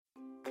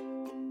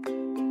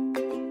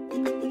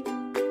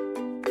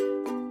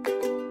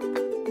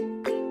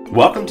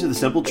Welcome to the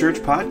Simple Church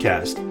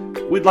Podcast.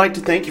 We'd like to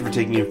thank you for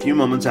taking a few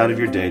moments out of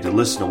your day to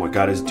listen to what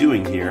God is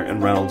doing here in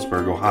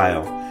Reynoldsburg,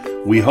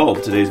 Ohio. We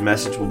hope today's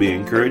message will be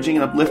encouraging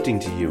and uplifting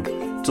to you.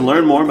 To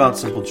learn more about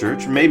Simple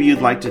Church, or maybe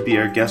you'd like to be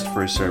our guest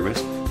for a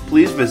service,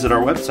 please visit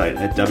our website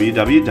at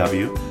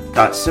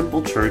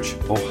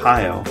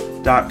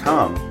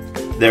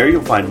www.simplechurchohio.com. There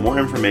you'll find more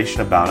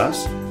information about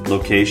us,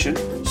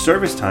 location,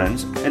 service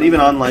times, and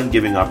even online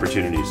giving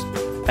opportunities.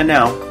 And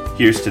now,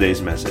 here's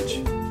today's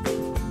message.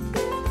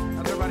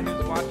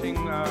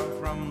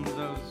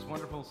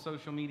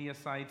 Social media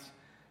sites,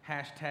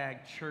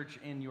 hashtag church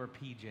in your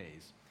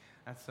PJs.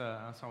 That's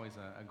always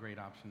a great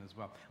option as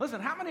well.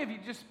 Listen, how many of you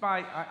just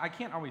by, I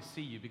can't always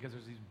see you because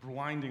there's these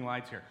blinding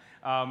lights here.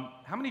 How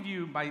many of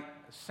you by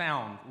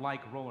sound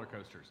like roller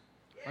coasters?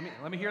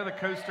 Let me hear the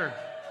coaster.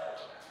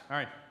 All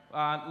right,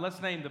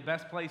 let's name the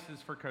best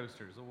places for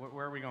coasters.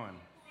 Where are we going?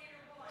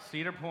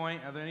 Cedar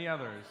Point. Are there any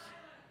others?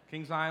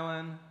 Kings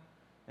Island.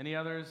 Any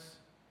others?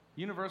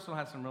 Universal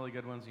has some really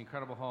good ones. The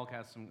Incredible Hulk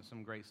has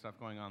some great stuff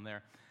going on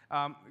there.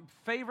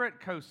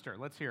 Favorite coaster?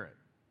 Let's hear it.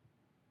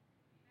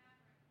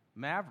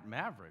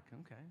 Maverick.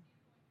 Okay.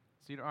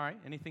 Cedar. All right.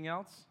 Anything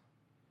else?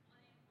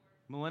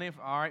 Millennium.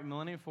 All right.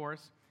 Millennium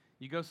Force.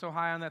 You go so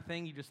high on that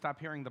thing, you just stop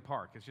hearing the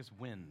park. It's just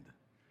wind.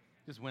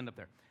 Just wind up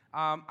there.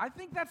 I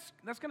think that's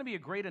going to be a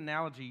great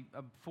analogy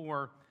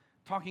for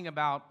talking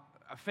about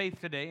faith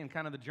today and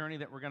kind of the journey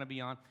that we're going to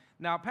be on.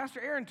 Now, Pastor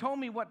Aaron told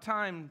me what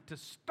time to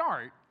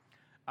start.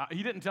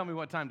 He didn't tell me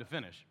what time to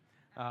finish.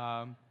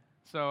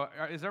 So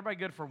is everybody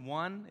good for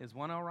 1? Is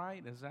 1 all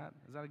right? Is that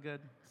a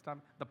good stop?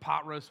 The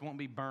pot roast won't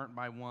be burnt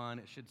by 1.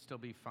 It should still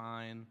be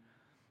fine.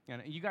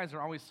 And you guys are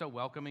always so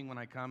welcoming when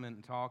I come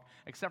and talk,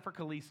 except for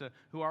Kalisa,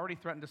 who already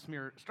threatened to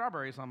smear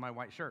strawberries on my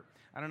white shirt.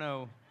 I don't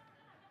know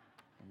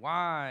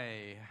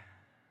why,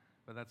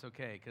 but that's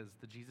okay, because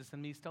the Jesus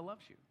in me still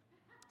loves you.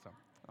 So,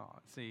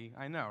 see,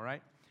 I know,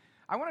 right?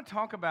 I want to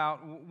talk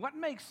about what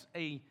makes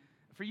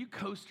for you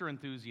coaster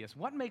enthusiasts,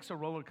 what makes a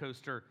roller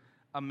coaster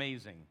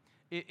amazing?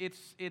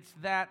 It's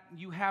that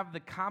you have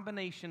the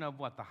combination of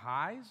what? The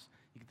highs.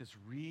 You get this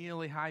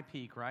really high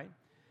peak, right?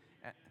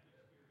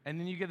 And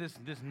then you get this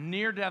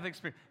near-death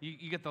experience.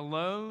 You get the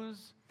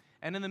lows.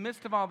 And in the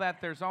midst of all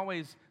that, there's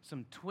always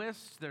some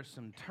twists. There's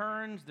some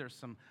turns. There's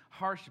some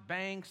harsh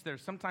banks.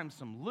 There's sometimes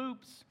some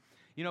loops.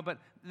 But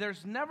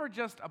there's never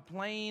just a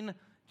plain,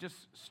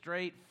 just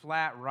straight,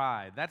 flat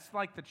ride. That's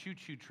like the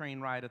choo-choo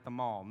train ride at the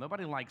mall.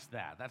 Nobody likes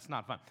that. That's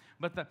not fun.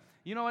 But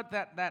you know what?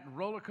 That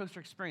roller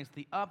coaster experience,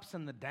 the ups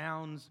and the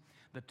downs,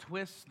 the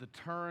twists, the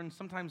turns,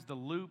 sometimes the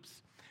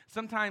loops,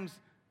 sometimes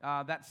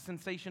that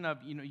sensation of,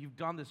 you've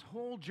done this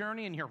whole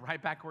journey and you're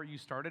right back where you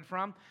started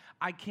from.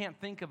 I can't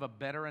think of a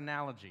better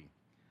analogy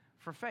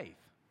for faith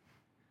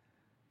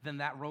than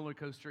that roller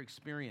coaster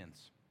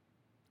experience.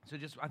 So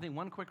I think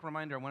one quick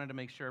reminder I wanted to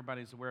make sure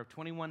everybody's aware of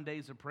 21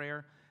 days of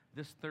prayer.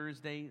 This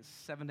Thursday,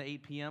 7 to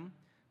 8 p.m.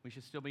 We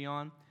should still be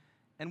on.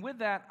 And with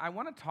that, I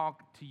want to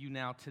talk to you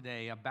now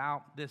today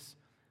about this,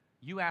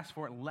 you asked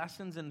for it,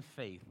 lessons in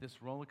faith,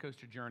 this roller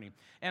coaster journey.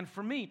 And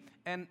for me,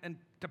 and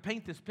to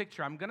paint this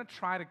picture, I'm going to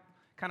try to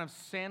kind of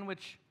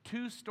sandwich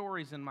 2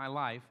 stories in my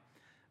life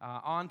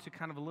onto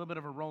kind of a little bit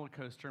of a roller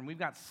coaster. And we've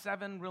got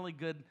 7 really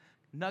good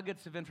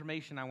nuggets of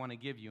information I want to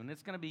give you. And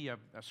it's going to be a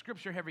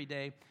scripture-heavy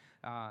day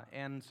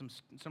and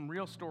some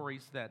real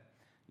stories that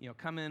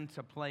come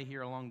into play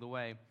here along the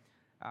way.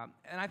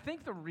 And I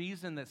think the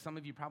reason that some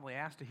of you probably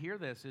asked to hear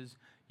this is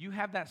you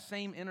have that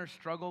same inner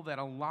struggle that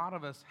a lot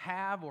of us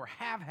have or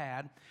have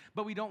had,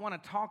 but we don't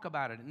want to talk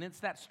about it. And it's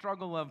that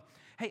struggle of,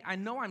 hey, I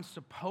know I'm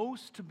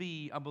supposed to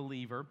be a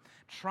believer,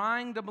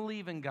 trying to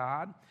believe in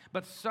God,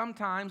 but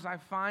sometimes I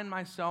find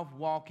myself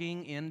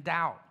walking in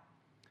doubt.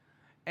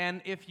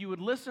 And if you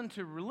would listen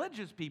to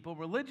religious people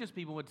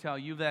would tell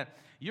you that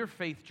your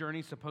faith journey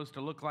is supposed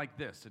to look like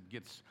this. It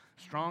gets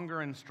stronger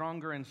and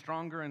stronger and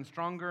stronger and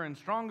stronger and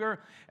stronger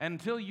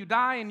until you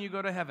die and you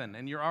go to heaven.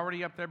 And you're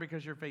already up there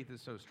because your faith is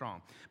so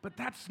strong. But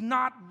that's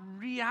not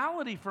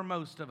reality for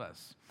most of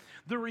us.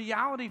 The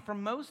reality for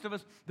most of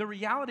us, the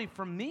reality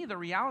for me, the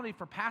reality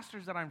for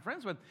pastors that I'm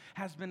friends with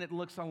has been it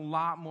looks a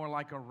lot more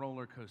like a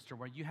roller coaster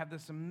where you have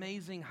this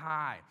amazing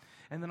high.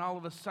 And then all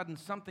of a sudden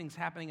something's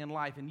happening in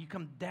life and you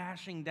come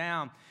dashing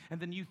down. And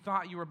then you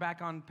thought you were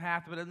back on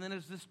path, but then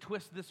there's this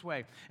twist this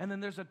way. And then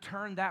there's a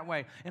turn that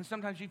way. And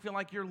sometimes you feel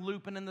like you're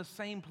looping in the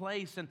same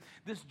place. And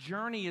this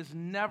journey is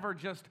never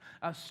just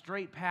a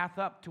straight path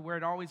up to where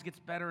it always gets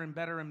better and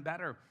better and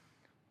better.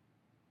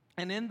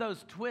 And in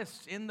those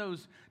twists, in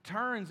those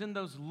turns, in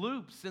those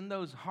loops, in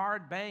those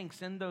hard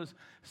banks, in those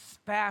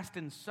fast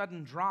and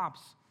sudden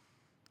drops,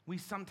 we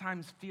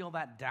sometimes feel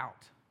that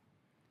doubt.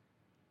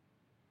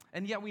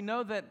 And yet we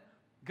know that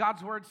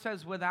God's word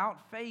says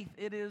without faith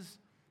it is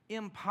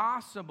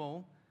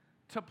impossible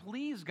to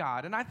please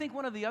God. And I think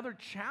one of the other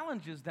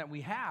challenges that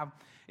we have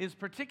is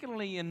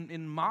particularly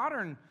in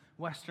modern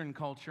Western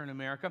culture in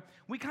America,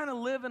 we kind of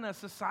live in a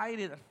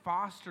society that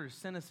fosters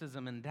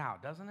cynicism and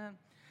doubt, doesn't it?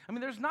 I mean,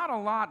 there's not a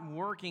lot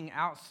working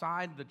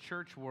outside the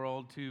church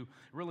world to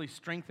really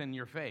strengthen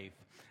your faith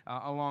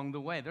along the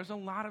way. There's a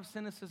lot of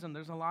cynicism.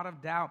 There's a lot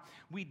of doubt.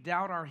 We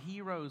doubt our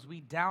heroes. We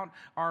doubt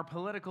our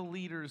political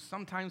leaders,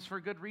 sometimes for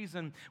good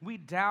reason. We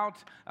doubt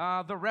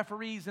the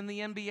referees in the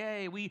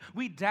NBA.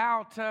 We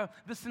doubt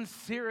the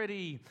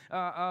sincerity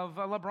of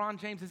LeBron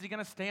James. Is he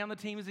going to stay on the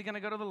team? Is he going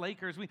to go to the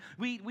Lakers?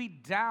 We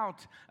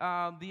doubt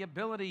the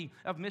ability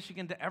of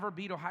Michigan to ever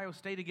beat Ohio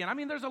State again. I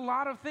mean, there's a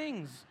lot of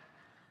things.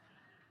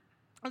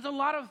 There's a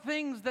lot of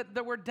things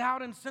that where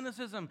doubt and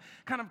cynicism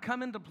kind of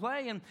come into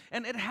play, and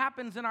it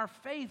happens in our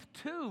faith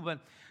too.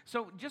 But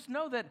so just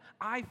know that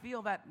I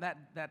feel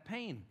that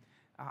pain.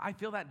 I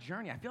feel that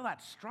journey. I feel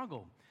that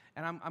struggle.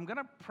 And I'm going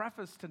to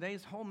preface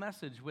today's whole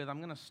message with, I'm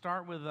going to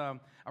start with a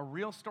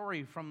real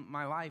story from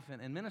my life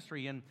and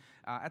ministry. And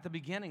at the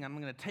beginning, I'm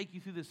going to take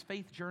you through this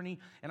faith journey,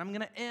 and I'm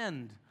going to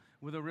end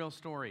with a real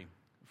story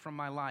from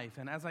my life.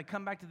 And as I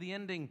come back to the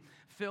ending,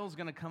 Phil's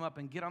going to come up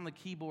and get on the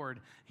keyboard.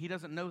 He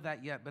doesn't know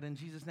that yet, but in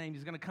Jesus' name,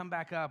 he's going to come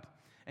back up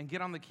and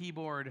get on the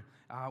keyboard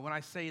when I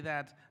say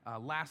that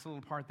last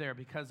little part there,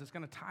 because it's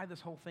going to tie this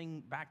whole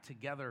thing back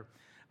together.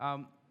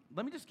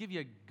 Let me just give you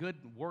a good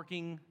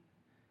working,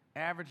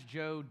 average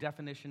Joe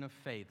definition of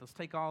faith. Let's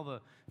take all the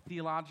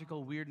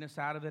theological weirdness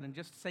out of it and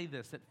just say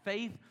this, that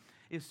faith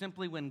is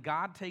simply when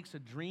God takes a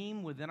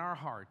dream within our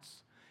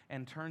hearts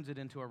and turns it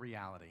into a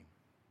reality.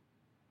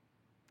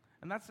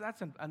 And that's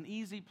an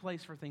easy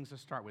place for things to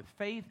start with.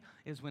 Faith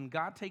is when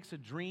God takes a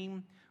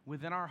dream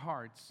within our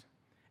hearts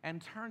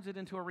and turns it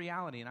into a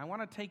reality. And I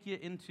want to take you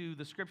into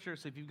the scripture.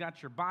 So if you've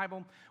got your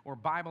Bible or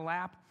Bible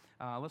app,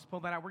 let's pull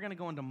that out. We're going to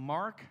go into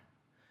Mark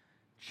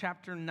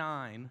chapter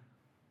 9,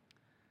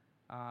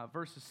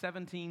 verses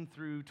 17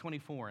 through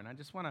 24. And I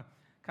just want to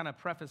kind of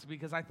preface,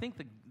 because I think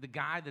the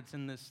guy that's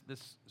in this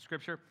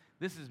scripture,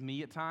 this is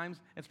me at times.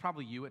 It's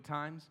probably you at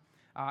times.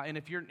 And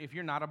if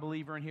you're not a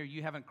believer in here,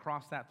 you haven't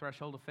crossed that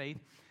threshold of faith,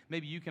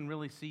 maybe you can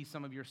really see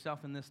some of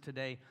yourself in this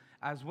today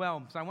as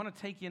well. So I want to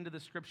take you into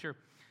the scripture.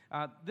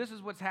 This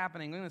is what's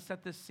happening. I'm going to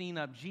set this scene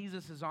up.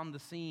 Jesus is on the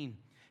scene.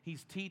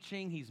 He's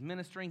teaching, he's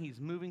ministering, he's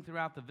moving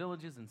throughout the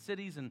villages and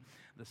cities and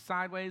the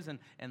sideways and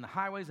the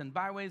highways and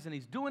byways, and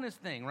he's doing his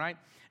thing, right?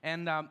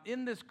 And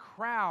in this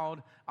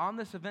crowd on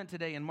this event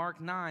today in Mark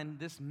 9,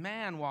 this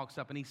man walks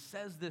up and he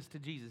says this to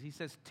Jesus. He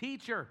says,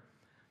 "Teacher,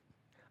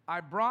 I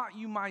brought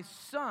you my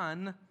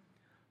son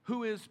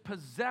who is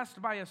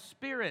possessed by a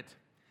spirit."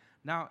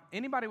 Now,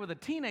 anybody with a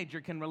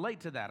teenager can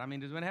relate to that. I mean,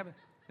 does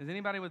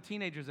anybody with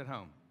teenagers at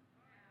home?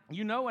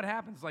 You know what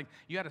happens. Like,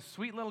 you had a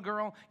sweet little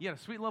girl, you had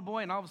a sweet little boy,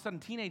 and all of a sudden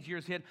teenage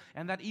years hit,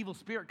 and that evil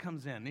spirit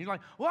comes in. And you're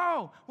like,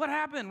 whoa, what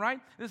happened, right?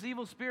 This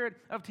evil spirit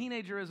of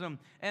teenagerism.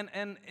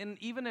 And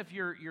even if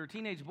your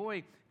teenage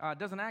boy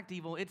doesn't act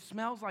evil, it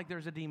smells like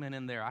there's a demon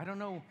in there. I don't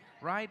know,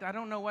 right? I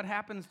don't know what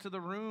happens to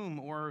the room,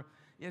 or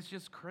it's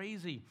just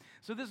crazy.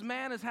 So this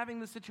man is having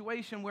this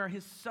situation where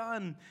his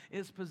son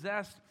is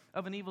possessed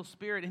of an evil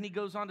spirit, and he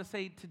goes on to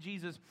say to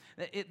Jesus,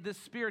 this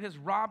spirit has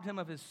robbed him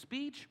of his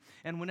speech,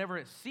 and whenever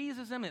it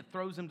seizes him, it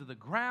throws him to the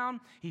ground.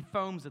 He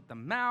foams at the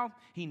mouth.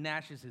 He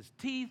gnashes his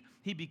teeth.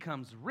 He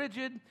becomes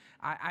rigid.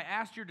 I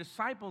asked your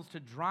disciples to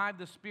drive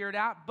the spirit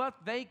out,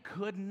 but they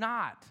could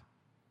not.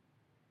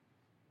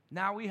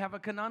 Now we have a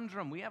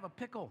conundrum. We have a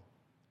pickle.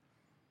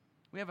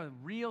 We have a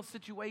real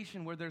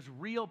situation where there's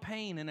real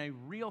pain in a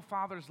real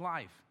father's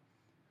life.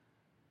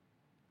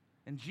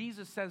 And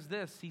Jesus says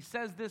this. He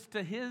says this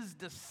to his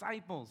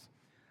disciples,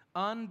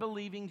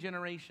 unbelieving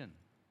generation.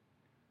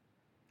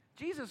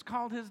 Jesus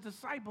called his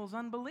disciples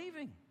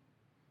unbelieving.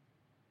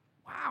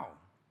 Wow.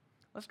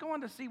 Let's go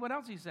on to see what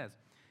else he says.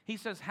 He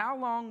says, "How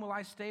long will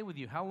I stay with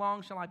you? How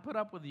long shall I put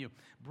up with you?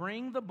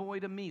 Bring the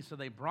boy to me." So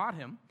they brought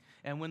him.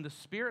 And when the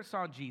spirit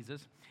saw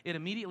Jesus, it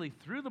immediately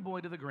threw the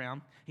boy to the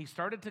ground. He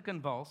started to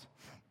convulse.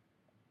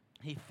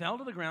 He fell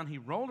to the ground. He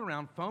rolled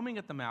around, foaming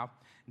at the mouth.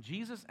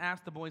 Jesus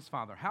asked the boy's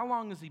father, "How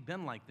long has he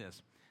been like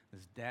this?"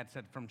 His dad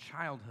said, "From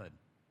childhood."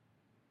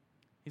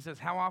 He says,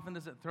 "How often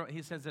does it throw?"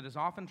 He says, "It has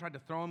often tried to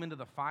throw him into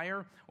the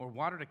fire or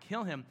water to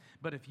kill him.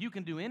 But if you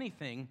can do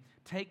anything,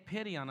 take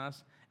pity on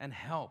us and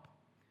help."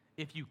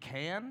 If you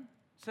can,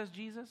 says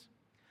Jesus,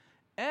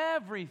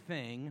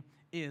 everything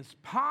is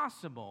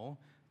possible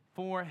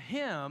for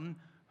him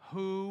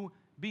who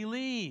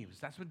believes.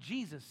 That's what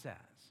Jesus says.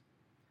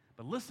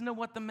 But listen to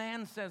what the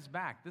man says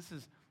back. This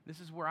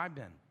is where I've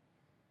been.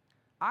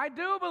 "I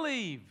do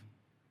believe,"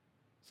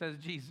 says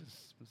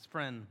Jesus, his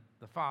friend,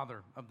 the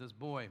father of this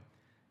boy.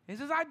 He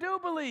says, "I do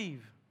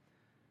believe,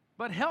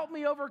 but help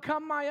me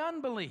overcome my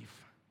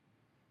unbelief."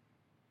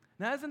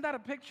 Now, isn't that a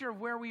picture of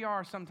where we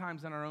are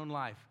sometimes in our own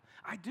life?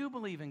 I do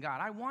believe in God.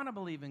 I want to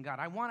believe in God.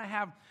 I want to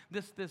have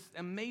this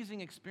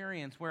amazing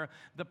experience where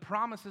the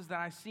promises that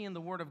I see in the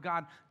Word of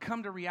God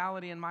come to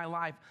reality in my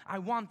life. I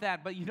want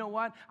that, but you know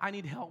what? I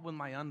need help with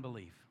my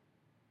unbelief.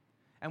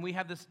 And we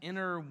have this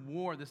inner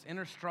war, this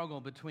inner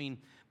struggle between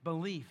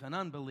belief and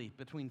unbelief,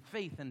 between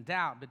faith and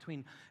doubt,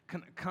 between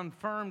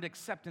confirmed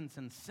acceptance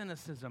and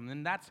cynicism.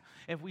 And that's,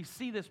 if we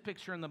see this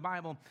picture in the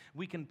Bible,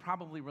 we can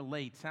probably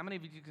relate. How many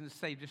of you can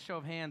say, just show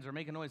of hands or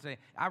make a noise, say,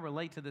 I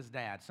relate to this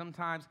dad.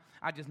 Sometimes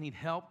I just need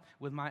help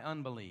with my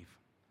unbelief.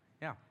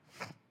 Yeah.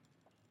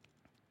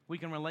 We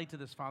can relate to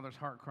this father's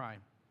heart cry.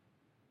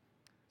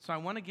 So I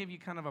want to give you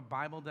kind of a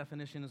Bible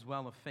definition as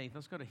well of faith.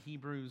 Let's go to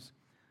Hebrews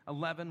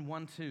 11,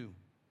 1, 2.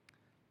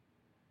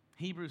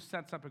 Hebrews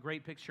sets up a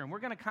great picture, and we're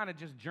going to kind of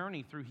just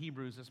journey through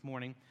Hebrews this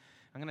morning.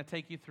 I'm going to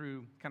take you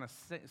through kind of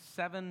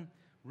 7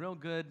 real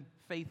good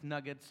faith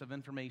nuggets of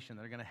information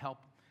that are going to help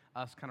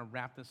us kind of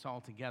wrap this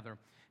all together.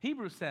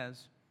 Hebrews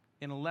says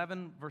in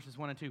 11 verses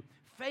 1 and 2,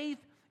 faith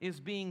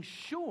is being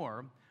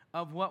sure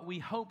of what we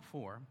hope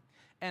for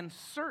and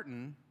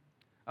certain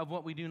of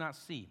what we do not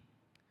see.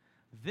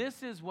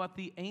 This is what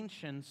the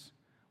ancients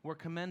were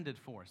commended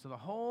for. So the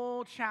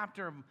whole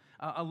chapter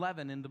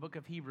 11 in the book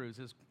of Hebrews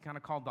is kind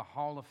of called the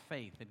Hall of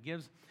Faith. It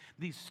gives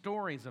these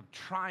stories of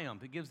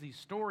triumph. It gives these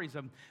stories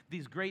of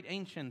these great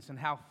ancients and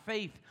how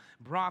faith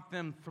brought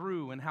them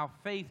through and how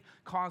faith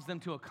caused them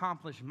to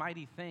accomplish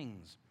mighty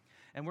things.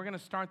 And we're going to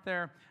start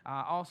there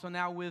also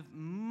now with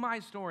my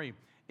story.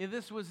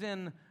 This was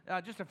in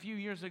just a few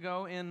years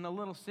ago in the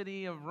little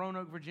city of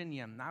Roanoke,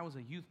 Virginia. And I was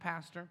a youth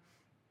pastor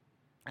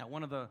at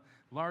one of the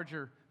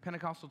larger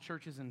Pentecostal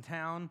churches in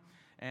town.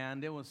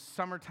 And it was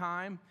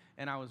summertime,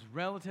 and I was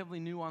relatively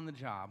new on the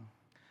job.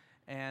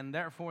 And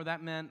therefore,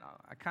 that meant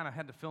I kind of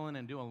had to fill in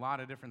and do a lot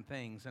of different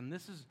things. And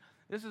this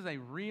is a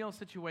real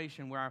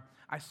situation where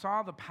I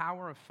saw the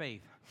power of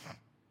faith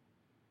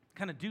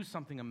kind of do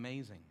something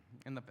amazing,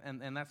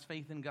 and that's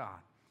faith in God.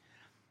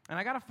 And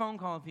I got a phone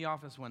call at the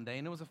office one day,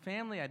 and it was a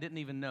family I didn't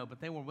even know,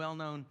 but they were well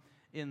known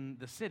in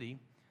the city.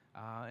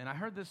 And I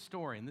heard this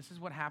story, and this is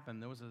what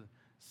happened. There was a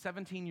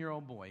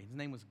 17-year-old boy. His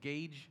name was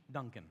Gage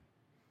Duncan.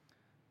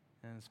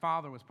 And his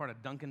father was part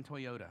of Duncan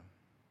Toyota.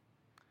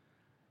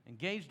 And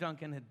Gage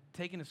Duncan had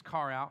taken his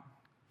car out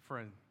for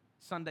a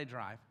Sunday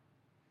drive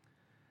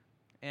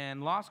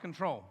and lost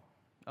control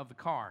of the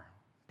car,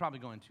 probably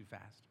going too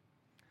fast.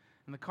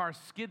 And the car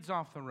skids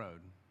off the road.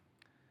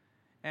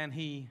 And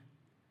he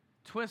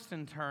twists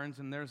and turns,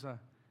 and there's a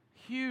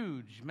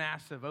huge,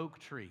 massive oak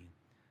tree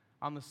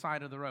on the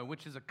side of the road,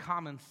 which is a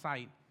common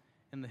sight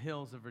in the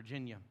hills of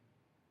Virginia.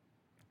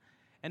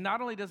 And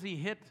not only does he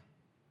hit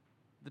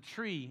the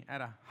tree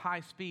at a high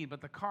speed, but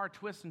the car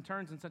twists and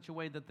turns in such a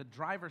way that the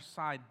driver's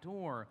side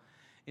door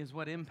is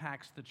what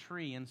impacts the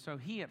tree. And so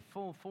he, at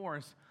full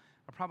force,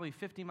 or probably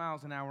 50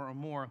 miles an hour or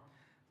more,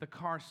 the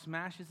car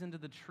smashes into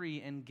the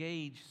tree, and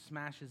Gage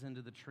smashes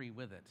into the tree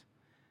with it.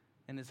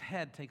 And his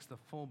head takes the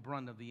full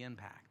brunt of the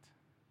impact.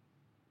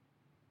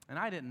 And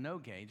I didn't know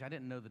Gage. I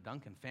didn't know the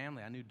Duncan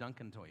family. I knew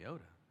Duncan Toyota.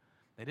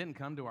 They didn't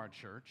come to our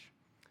church,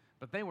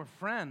 but they were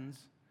friends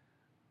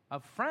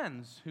of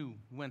friends who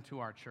went to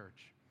our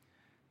church.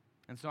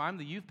 And so I'm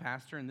the youth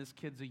pastor, and this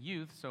kid's a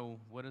youth, so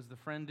what does the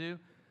friend do?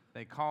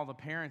 They call the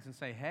parents and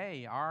say,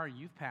 hey, our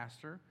youth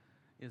pastor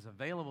is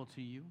available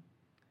to you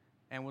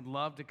and would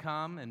love to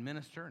come and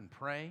minister and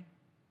pray.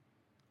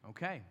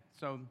 Okay,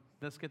 so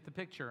let's get the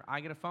picture. I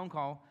get a phone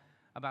call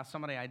about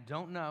somebody I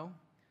don't know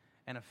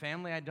and a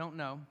family I don't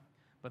know,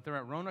 but they're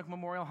at Roanoke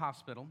Memorial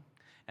Hospital,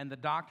 and the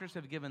doctors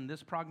have given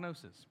this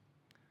prognosis.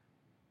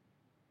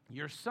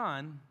 Your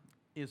son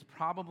is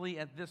probably,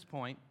 at this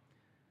point,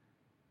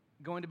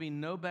 going to be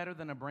no better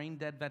than a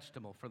brain-dead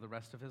vegetable for the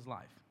rest of his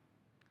life.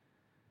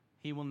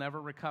 He will never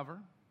recover.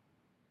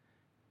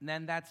 And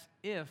then that's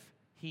if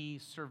he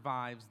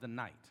survives the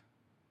night.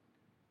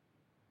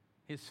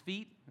 His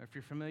feet, if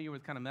you're familiar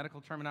with kind of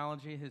medical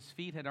terminology, his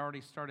feet had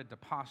already started to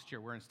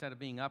posture, where instead of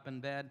being up in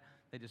bed,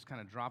 they just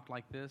kind of dropped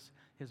like this.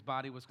 His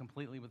body was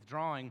completely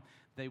withdrawing.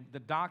 The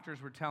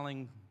doctors were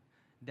telling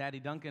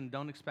Daddy Duncan,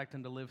 don't expect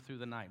him to live through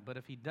the night. But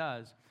if he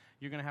does,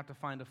 you're going to have to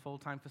find a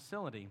full-time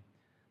facility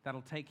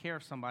that'll take care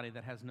of somebody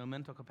that has no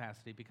mental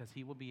capacity, because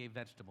he will be a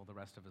vegetable the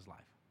rest of his life.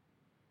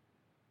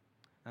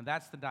 And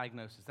that's the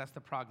diagnosis. That's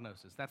the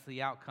prognosis. That's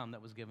the outcome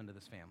that was given to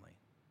this family.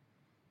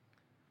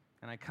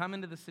 And I come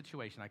into this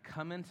situation. I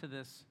come into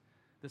this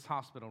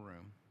hospital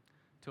room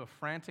to a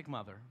frantic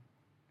mother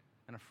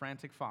and a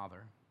frantic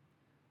father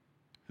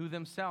who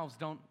themselves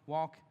don't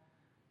walk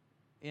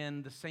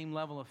in the same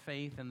level of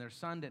faith, and their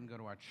son didn't go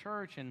to our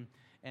church, and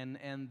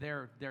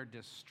they're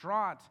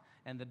distraught.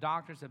 And the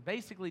doctors have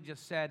basically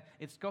just said,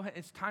 it's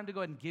time to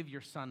go ahead and give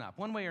your son up.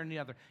 One way or the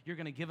other, you're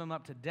going to give him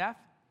up to death,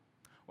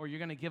 or you're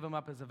going to give him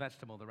up as a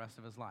vegetable the rest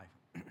of his life.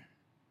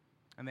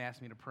 And they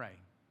asked me to pray.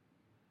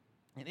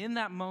 And in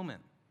that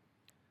moment,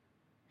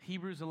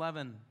 Hebrews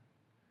 11,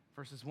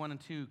 verses 1 and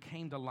 2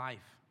 came to life.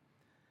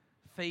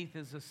 Faith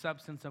is the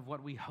substance of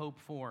what we hope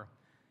for.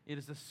 It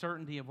is the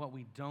certainty of what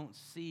we don't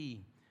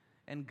see.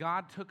 And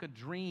God took a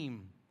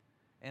dream,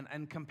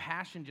 and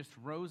compassion just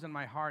rose in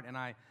my heart, and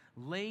I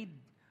laid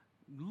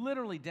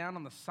literally down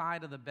on the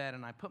side of the bed,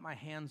 and I put my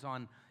hands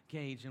on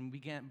Gage and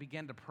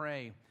began to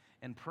pray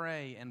and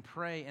pray and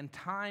pray, and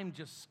time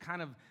just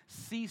kind of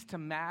ceased to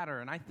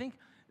matter. And I think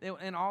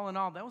And all in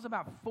all, that was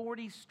about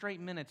 40 straight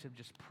minutes of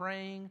just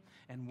praying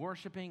and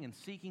worshiping and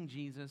seeking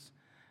Jesus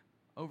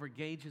over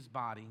Gage's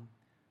body.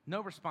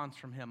 No response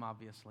from him,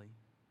 obviously.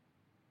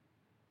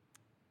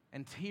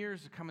 And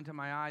tears are coming to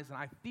my eyes, and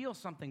I feel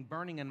something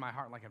burning in my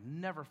heart like I've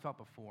never felt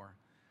before.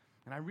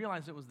 And I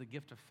realized it was the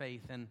gift of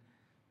faith. And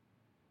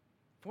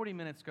 40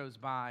 minutes goes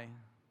by,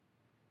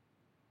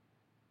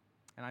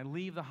 and I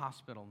leave the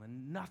hospital,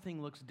 and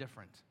nothing looks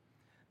different.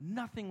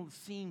 Nothing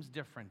seems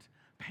different.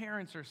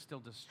 Parents are still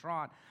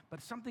distraught,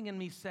 but something in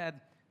me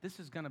said, this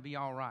is going to be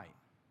all right.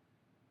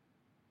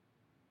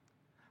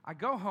 I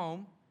go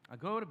home, I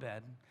go to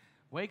bed,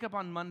 wake up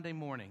on Monday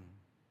morning,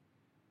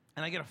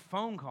 and I get a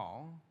phone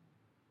call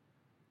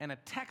and a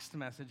text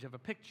message of a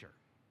picture.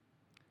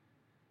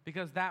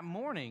 Because that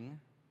morning,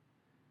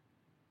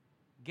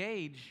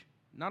 Gage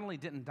not only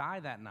didn't die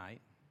that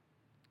night,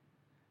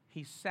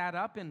 he sat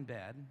up in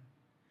bed,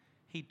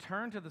 he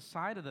turned to the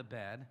side of the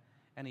bed,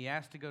 and he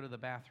asked to go to the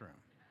bathroom.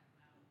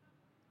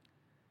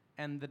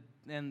 And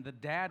the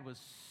dad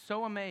was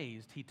so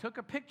amazed. He took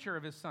a picture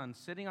of his son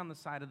sitting on the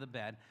side of the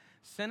bed,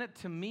 sent it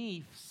to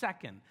me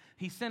second.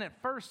 He sent it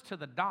first to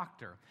the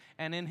doctor,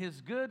 and in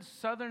his good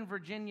Southern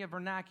Virginia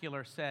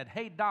vernacular said,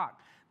 "Hey, doc,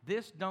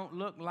 this don't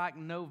look like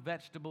no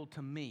vegetable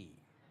to me."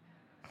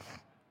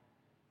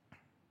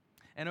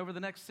 And over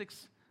the next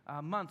 6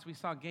 months, we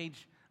saw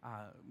Gage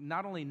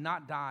not only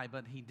not die,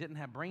 but he didn't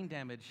have brain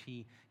damage.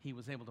 He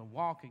was able to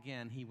walk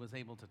again. He was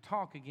able to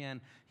talk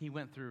again. He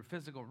went through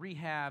physical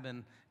rehab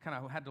and kind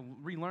of had to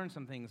relearn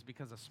some things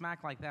because a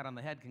smack like that on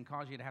the head can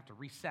cause you to have to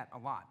reset a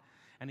lot.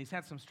 And he's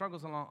had some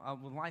struggles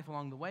with life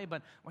along the way,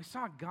 but I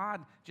saw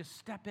God just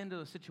step into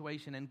a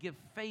situation and give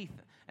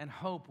faith and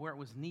hope where it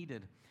was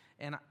needed.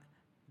 And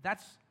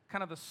that's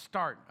kind of the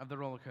start of the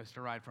roller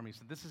coaster ride for me.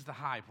 So this is the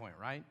high point,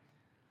 right?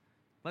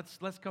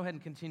 Let's go ahead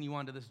and continue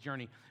on to this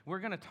journey. We're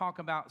going to talk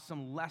about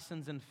some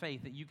lessons in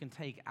faith that you can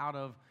take out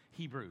of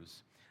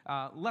Hebrews.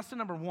 Lesson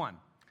number 1,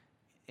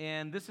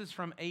 and this is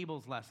from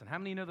Abel's lesson. How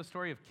many know the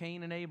story of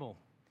Cain and Abel?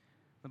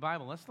 The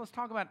Bible. Let's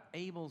talk about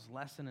Abel's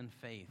lesson in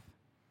faith.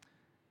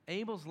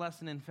 Abel's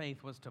lesson in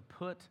faith was to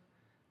put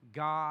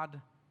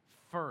God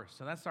first.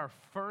 So that's our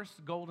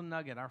first golden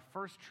nugget, our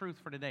first truth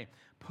for today.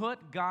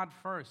 Put God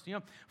first. You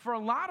know, for a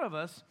lot of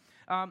us,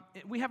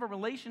 we have a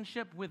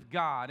relationship with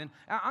God. And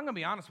I'm going to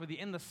be honest with you.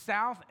 In the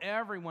South,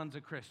 everyone's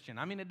a Christian.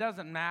 I mean, it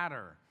doesn't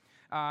matter.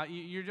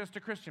 You're just a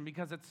Christian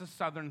because it's a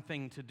Southern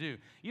thing to do.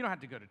 You don't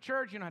have to go to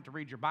church. You don't have to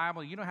read your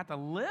Bible. You don't have to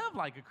live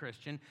like a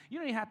Christian. You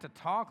don't even have to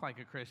talk like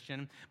a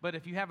Christian. But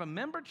if you have a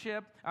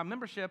membership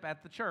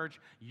at the church,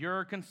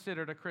 you're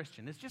considered a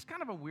Christian. It's just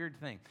kind of a weird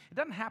thing. It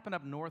doesn't happen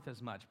up north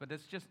as much, but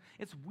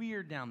it's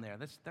weird down there.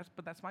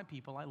 But that's my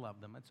people. I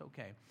love them. It's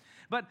okay.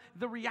 But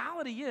the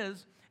reality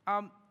is,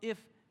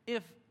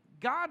 if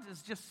God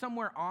is just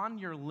somewhere on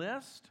your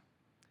list,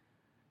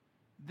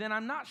 then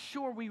I'm not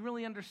sure we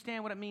really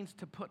understand what it means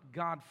to put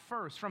God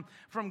first.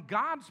 From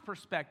God's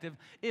perspective,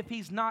 if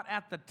he's not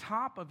at the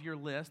top of your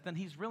list, then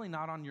he's really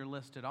not on your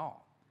list at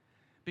all.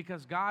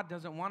 Because God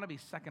doesn't want to be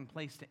second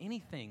place to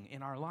anything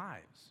in our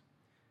lives.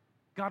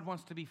 God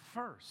wants to be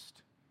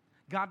first.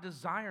 God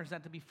desires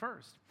that to be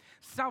first.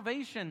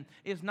 Salvation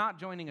is not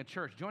joining a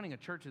church. Joining a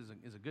church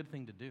is a good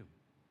thing to do.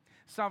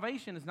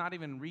 Salvation is not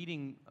even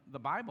reading the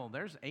Bible.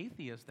 There's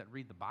atheists that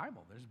read the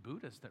Bible. There's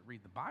Buddhists that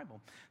read the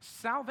Bible.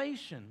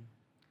 Salvation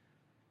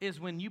is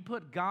when you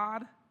put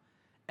God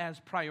as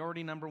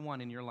priority number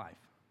 1 in your life.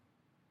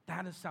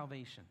 That is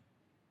salvation.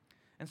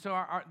 And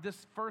so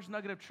this first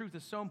nugget of truth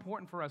is so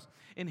important for us.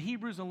 In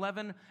Hebrews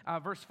 11,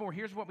 verse 4,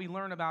 here's what we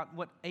learn about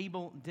what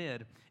Abel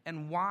did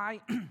and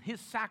why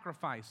his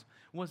sacrifice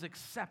was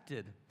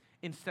accepted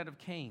instead of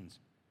Cain's.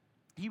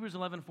 Hebrews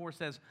 11:4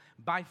 says,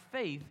 "By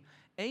faith,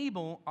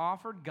 Abel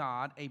offered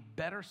God a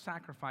better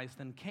sacrifice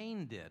than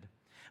Cain did.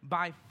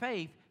 By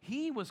faith,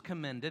 he was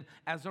commended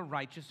as a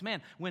righteous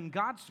man when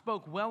God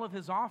spoke well of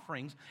his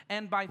offerings,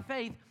 and by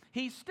faith,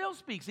 he still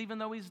speaks even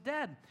though he's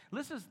dead."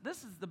 This is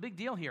the big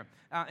deal here,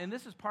 and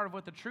this is part of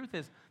what the truth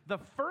is. The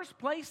first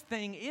place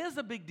thing is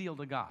a big deal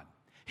to God.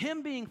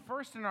 Him being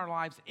first in our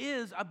lives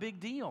is a big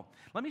deal.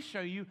 Let me show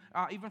you,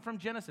 even from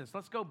Genesis.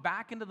 Let's go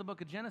back into the book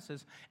of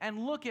Genesis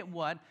and look at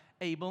what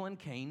Abel and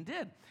Cain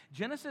did.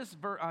 Genesis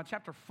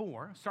chapter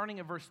 4, starting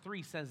at verse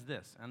 3, says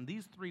this, and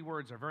these 3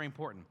 words are very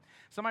important.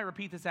 Somebody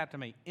repeat this after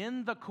me.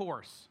 In the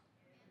course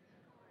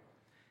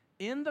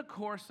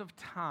of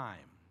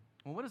time.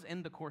 Well, what does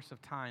in the course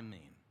of time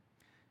mean?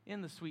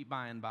 In the sweet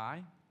by and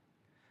by,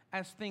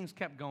 as things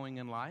kept going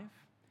in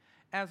life,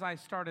 as I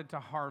started to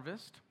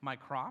harvest my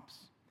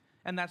crops.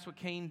 And that's what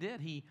Cain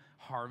did. He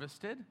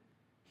harvested.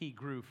 He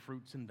grew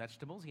fruits and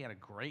vegetables. He had a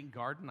great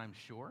garden, I'm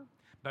sure.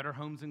 Better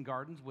Homes and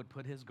Gardens would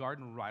put his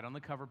garden right on the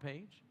cover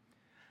page.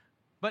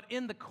 But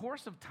in the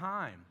course of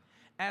time,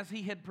 as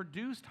he had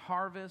produced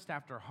harvest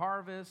after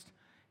harvest,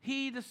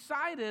 he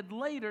decided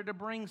later to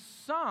bring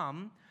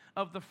some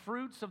of the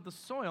fruits of the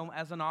soil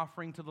as an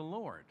offering to the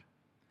Lord.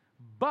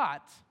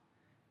 But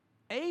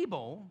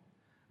Abel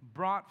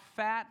brought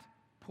fat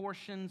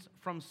portions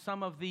from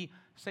some of the,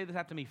 say this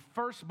after me,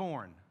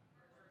 firstborn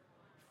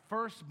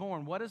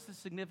firstborn. What is the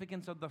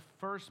significance of the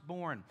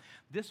firstborn?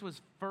 This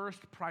was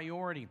first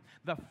priority,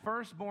 the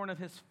firstborn of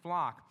his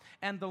flock.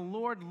 And the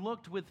Lord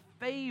looked with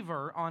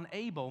favor on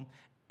Abel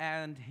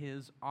and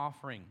his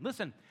offering.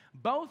 Listen,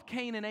 both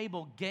Cain and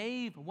Abel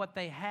gave what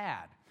they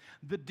had.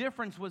 The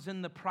difference was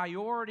in the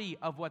priority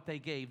of what they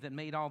gave that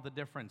made all the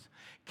difference.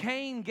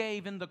 Cain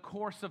gave in the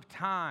course of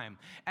time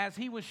as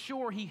he was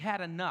sure he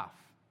had enough.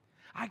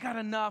 I got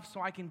enough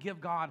so I can give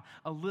God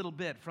a little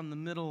bit from the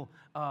middle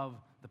of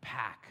the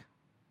pack.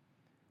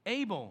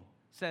 Abel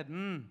said,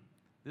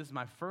 this is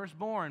my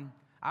firstborn.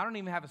 I don't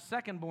even have a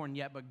secondborn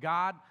yet, but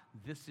God,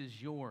 this is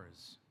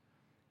yours.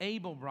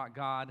 Abel brought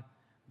God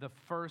the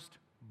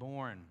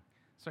firstborn.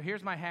 So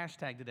here's my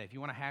hashtag today. If you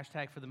want a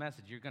hashtag for the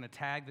message, you're going to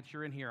tag that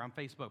you're in here on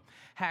Facebook.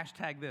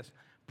 Hashtag this: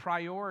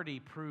 priority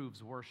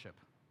proves worship.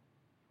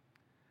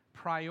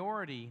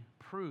 Priority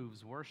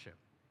proves worship.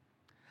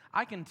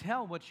 I can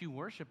tell what you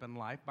worship in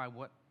life by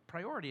what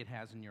priority it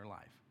has in your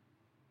life.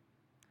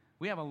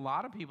 We have a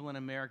lot of people in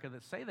America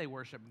that say they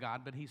worship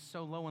God, but he's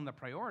so low in the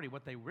priority.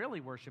 What they really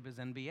worship is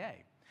NBA.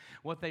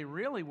 What they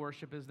really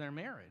worship is their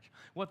marriage.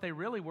 What they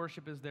really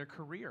worship is their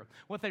career.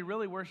 What they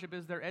really worship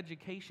is their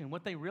education.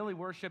 What they really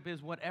worship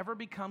is whatever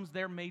becomes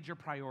their major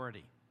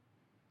priority.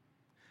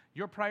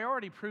 Your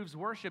priority proves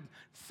worship.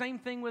 Same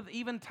thing with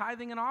even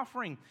tithing and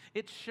offering.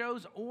 It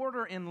shows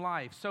order in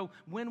life. So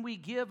when we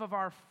give of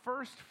our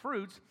first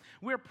fruits,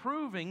 we're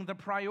proving the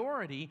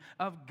priority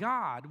of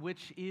God,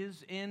 which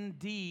is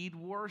indeed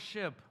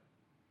worship.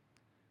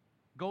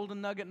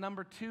 Golden nugget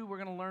number 2, we're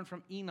going to learn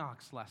from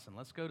Enoch's lesson.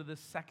 Let's go to this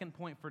second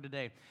point for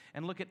today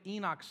and look at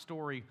Enoch's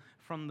story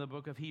from the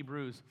book of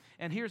Hebrews.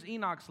 And here's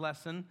Enoch's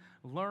lesson: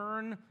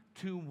 learn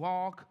to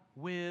walk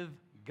with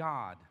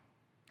God.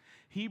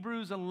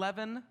 Hebrews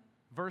 11,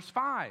 verse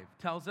 5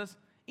 tells us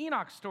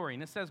Enoch's story.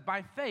 And it says,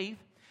 by faith,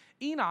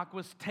 Enoch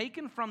was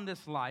taken from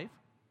this life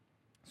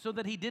so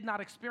that he did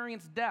not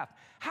experience death.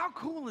 How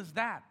cool is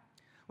that?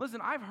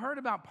 Listen, I've heard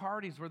about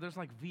parties where there's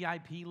like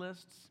VIP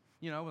lists.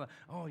 You know,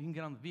 oh, you can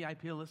get on the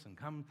VIP list and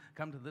come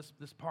to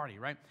this party,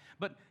 right?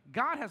 But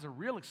God has a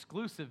real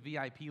exclusive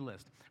VIP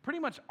list. Pretty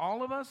much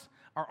all of us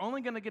are only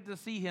going to get to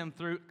see him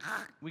through,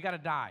 we got to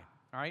die,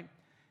 all right?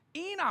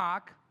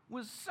 Enoch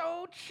was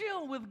so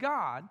chill with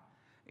God,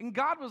 and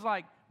God was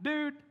like,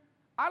 dude,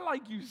 I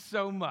like you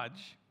so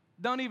much.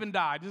 Don't even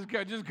die.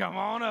 Just come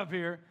on up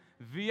here.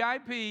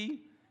 VIP.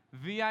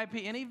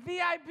 And he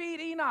VIP'd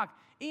Enoch.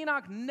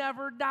 Enoch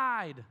never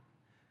died.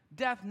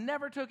 Death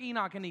never took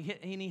Enoch, and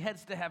he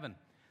heads to heaven.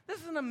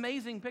 This is an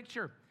amazing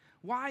picture.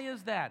 Why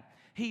is that?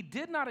 He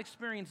did not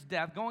experience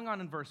death. Going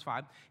on in verse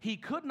 5, he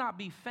could not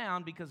be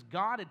found because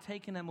God had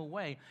taken him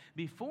away.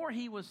 Before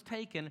he was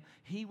taken,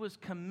 he was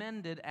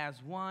commended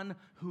as one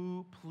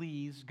who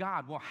pleased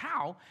God. Well,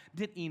 how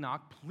did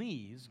Enoch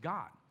please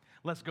God?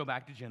 Let's go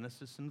back to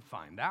Genesis and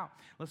find out.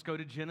 Let's go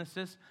to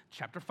Genesis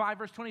chapter 5,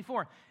 verse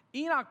 24.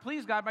 Enoch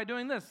pleased God by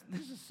doing this.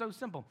 This is so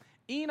simple.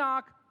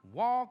 Enoch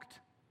walked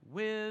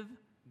with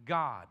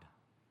God.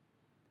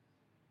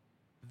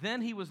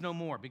 Then he was no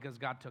more because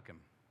God took him.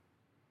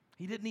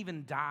 He didn't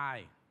even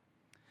die.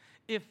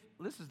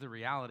 This is the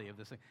reality of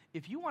this thing.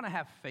 If you want to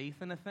have faith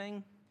in a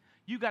thing,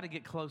 you got to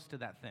get close to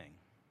that thing.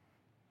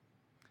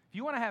 If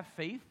you want to have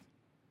faith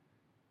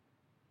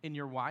in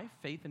your wife,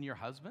 faith in your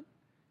husband,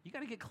 you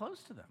got to get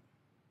close to them,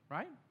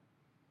 right?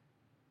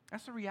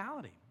 That's the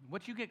reality.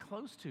 What you get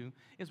close to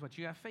is what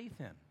you have faith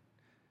in.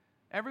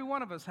 Every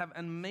one of us have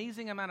an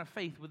amazing amount of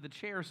faith with the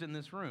chairs in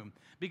this room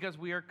because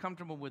we are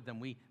comfortable with them.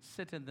 We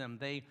sit in them.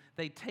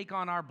 They take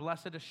on our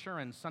blessed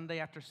assurance Sunday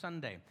after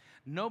Sunday.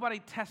 Nobody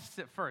tests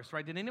it first,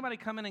 right? Did anybody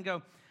come in and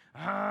go,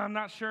 I'm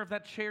not sure if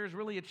that chair is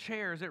really a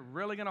chair. Is it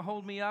really going to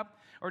hold me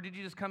up? Or did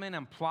you just come in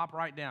and plop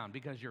right down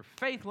because your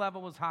faith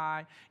level was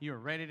high, you're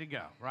ready to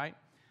go, right?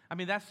 I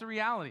mean, that's the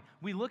reality.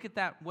 We look at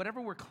that, whatever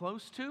we're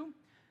close to,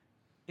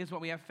 is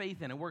what we have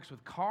faith in. It works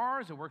with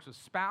cars, it works with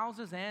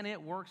spouses, and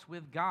it works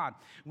with God.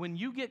 When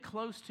you get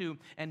close to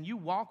and you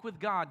walk with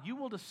God, you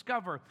will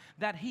discover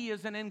that he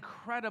is an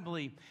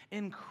incredibly,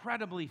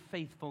 incredibly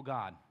faithful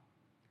God.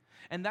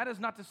 And that is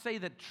not to say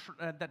that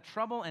that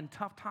trouble and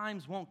tough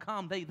times won't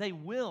come. They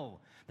will.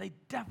 They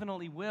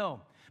definitely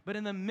will. But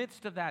in the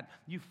midst of that,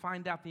 you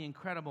find out the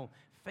incredible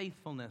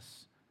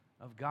faithfulness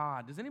of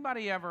God. Does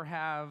anybody ever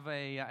have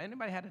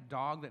anybody had a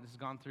dog that has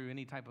gone through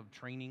any type of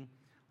training?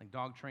 Like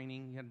dog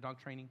training, you had dog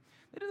training.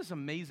 They do this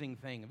amazing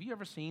thing. Have you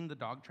ever seen the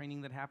dog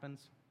training that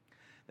happens?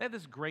 They have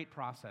this great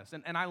process.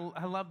 And I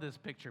love this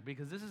picture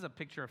because this is a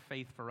picture of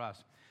faith for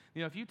us. You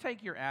know, if you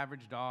take your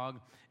average dog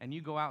and you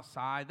go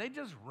outside, they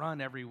just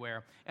run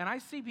everywhere. And I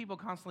see people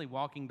constantly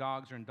walking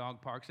dogs or in dog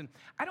parks, and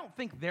I don't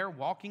think they're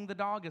walking the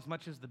dog as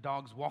much as the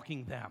dog's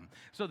walking them.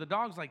 So the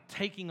dog's like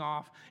taking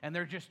off, and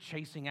they're just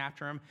chasing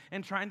after him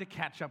and trying to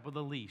catch up with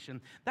a leash.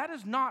 And that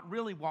is not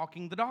really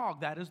walking the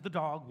dog. That is the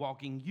dog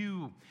walking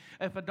you.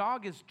 If a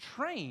dog is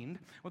trained,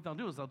 what they'll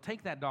do is they'll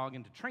take that dog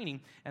into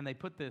training, and they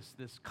put this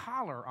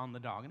collar on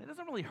the dog. And it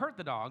doesn't really hurt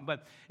the dog,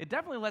 but it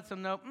definitely lets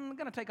them know, I'm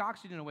going to take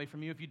oxygen away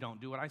from you if you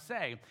don't do what I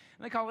say.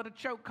 And they call it a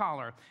choke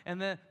collar.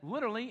 And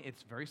literally,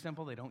 it's very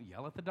simple. They don't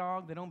yell at the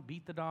dog. They don't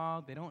beat the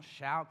dog. They don't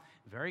shout.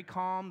 Very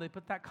calm. They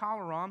put that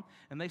collar on,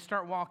 and they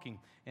start walking.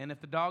 And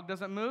if the dog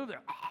doesn't move,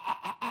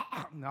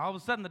 and all of a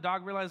sudden the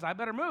dog realizes, I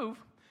better move,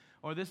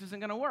 or this isn't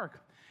going to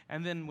work.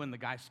 And then when the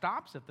guy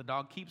stops, if the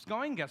dog keeps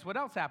going, guess what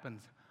else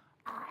happens?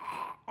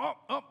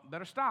 Oh,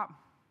 better stop.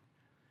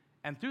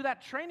 And through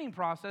that training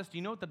process, do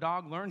you know what the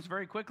dog learns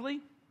very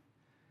quickly?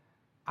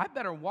 I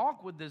better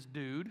walk with this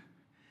dude,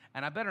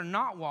 and I better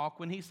not walk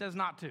when he says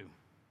not to.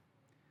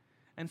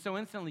 And so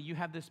instantly you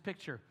have this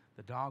picture.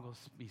 The dog will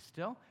be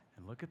still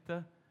and look at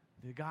the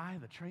guy,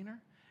 the trainer,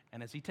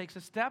 and as he takes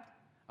a step,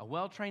 a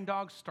well-trained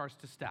dog starts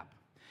to step.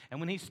 And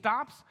when he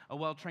stops, a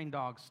well-trained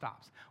dog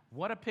stops.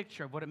 What a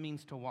picture of what it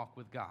means to walk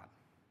with God.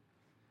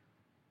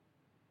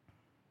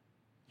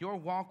 Your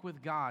walk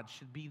with God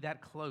should be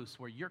that close,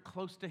 where you're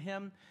close to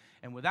Him,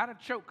 and without a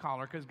choke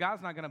collar, because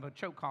God's not going to put a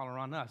choke collar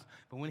on us,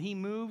 but when He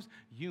moves,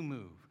 you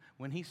move.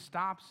 When He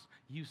stops,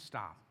 you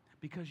stop,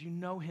 because you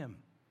know Him,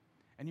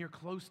 and you're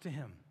close to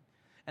Him.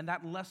 And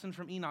that lesson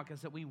from Enoch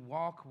is that we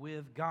walk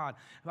with God.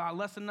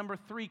 Lesson number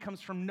 3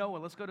 comes from Noah.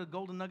 Let's go to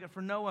golden nugget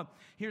for Noah.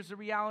 Here's the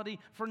reality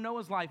for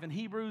Noah's life. In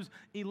Hebrews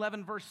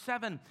 11, verse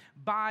 7,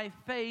 by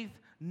faith,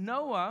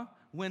 Noah,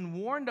 when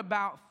warned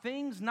about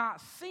things not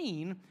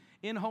seen,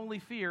 in holy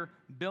fear,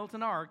 built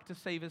an ark to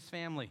save his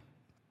family.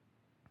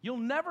 You'll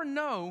never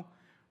know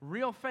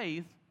real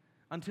faith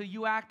until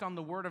you act on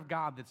the Word of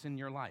God that's in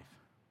your life,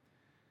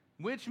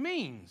 which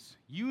means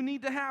you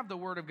need to have the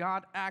Word of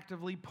God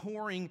actively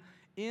pouring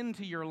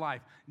into your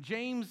life.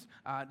 James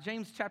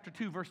chapter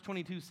 2, verse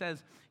 22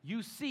 says,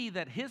 you see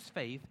that his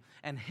faith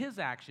and his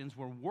actions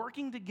were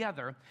working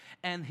together,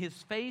 and his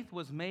faith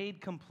was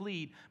made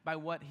complete by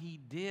what he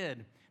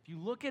did. If you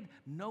look at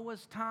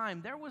Noah's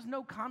time, there was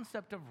no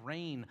concept of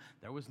rain.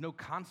 There was no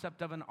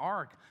concept of an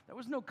ark. There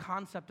was no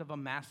concept of a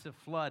massive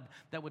flood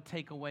that would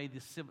take away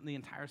the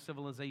entire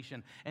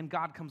civilization. And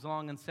God comes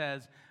along and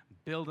says,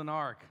 build an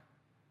ark.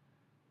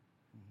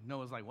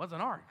 Noah's like, what's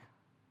an ark?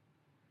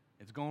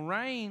 It's going to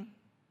rain.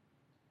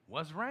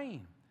 What's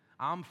rain?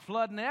 I'm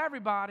flooding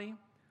everybody.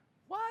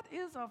 What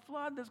is a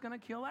flood that's going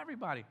to kill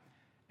everybody?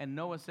 And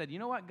Noah said, you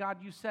know what, God,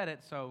 you said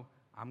it, so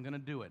I'm going to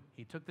do it.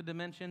 He took the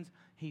dimensions.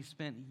 He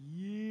spent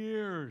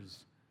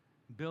years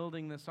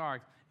building this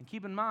ark. And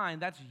keep in mind,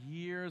 that's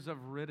years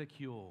of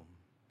ridicule.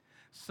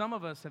 Some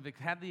of us have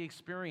had the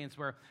experience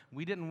where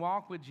we didn't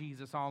walk with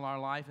Jesus all our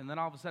life, and then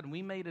all of a sudden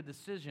we made a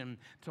decision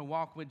to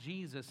walk with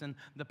Jesus, and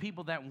the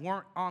people that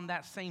weren't on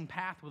that same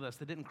path with us,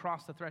 that didn't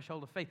cross the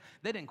threshold of faith,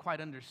 they didn't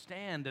quite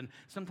understand, and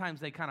sometimes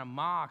they kind of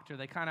mocked, or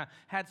they kind of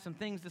had some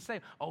things to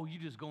say. Oh,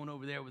 you're just going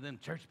over there with them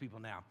church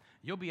people now.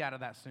 You'll be out of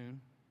that soon.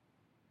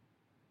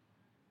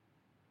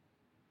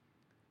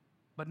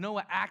 But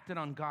Noah acted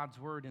on God's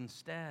word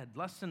instead.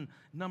 Lesson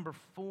number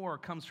 4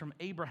 comes from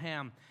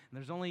Abraham. And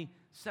there's only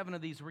 7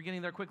 of these. We're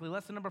getting there quickly.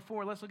 Lesson number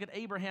 4, let's look at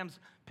Abraham's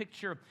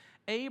picture.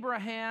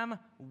 Abraham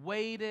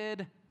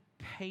waited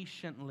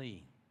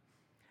patiently.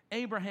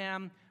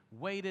 Abraham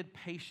waited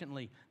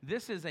patiently.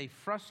 This is a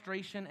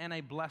frustration and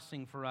a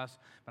blessing for us.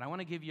 But I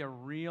want to give you a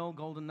real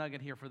golden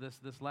nugget here for this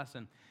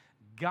lesson.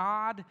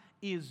 God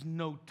is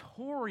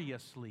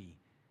notoriously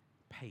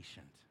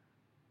patient.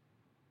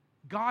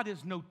 God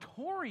is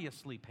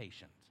notoriously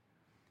patient.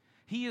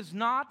 He is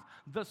not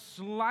the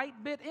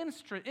slight bit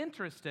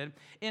interested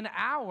in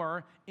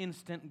our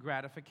instant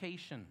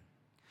gratification.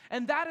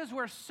 And that is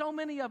where so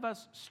many of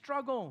us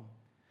struggle.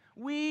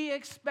 We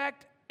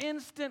expect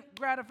instant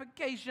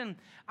gratification.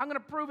 I'm going to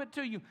prove it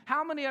to you.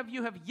 How many of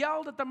you have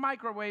yelled at the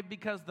microwave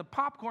because the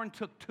popcorn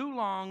took too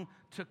long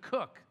to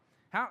cook?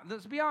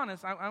 Let's be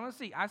honest,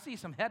 I see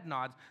some head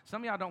nods.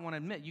 Some of y'all don't want to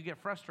admit you get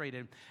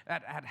frustrated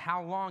at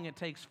how long it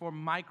takes for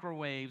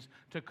microwaves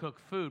to cook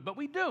food. But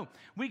we do.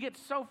 We get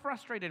so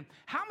frustrated.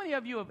 How many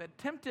of you have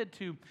attempted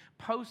to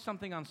post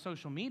something on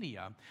social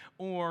media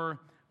or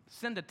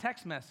send a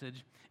text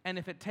message, and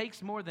if it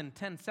takes more than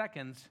 10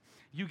 seconds,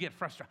 you get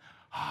frustrated?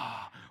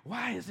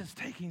 Why is this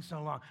taking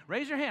so long?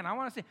 Raise your hand. I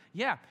want to say,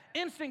 yeah,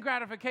 instant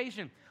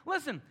gratification.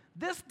 Listen,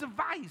 this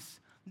device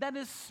that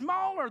is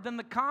smaller than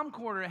the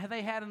camcorder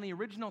they had in the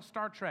original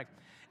Star Trek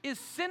is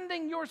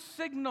sending your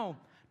signal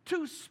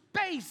to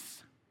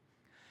space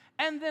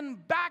and then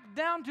back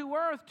down to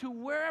Earth to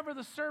wherever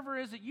the server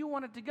is that you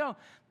want it to go.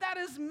 That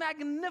is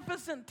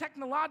magnificent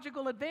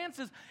technological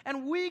advances,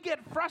 and we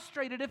get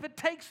frustrated if it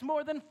takes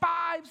more than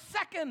 5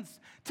 seconds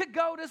to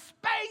go to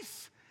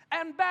space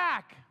and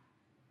back.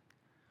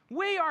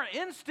 We are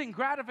instant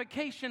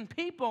gratification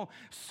people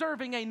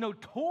serving a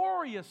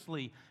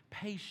notoriously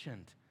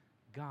patient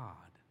God.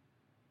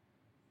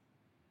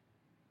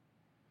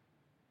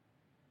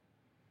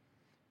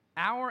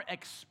 Our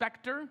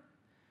expector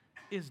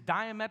is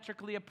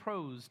diametrically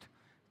opposed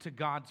to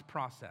God's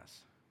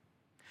process.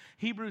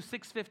 Hebrews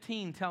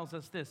 6:15 tells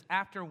us this: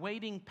 after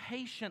waiting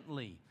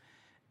patiently,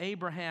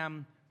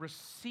 Abraham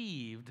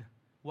received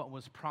what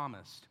was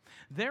promised.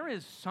 There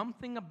is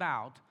something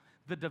about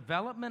the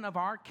development of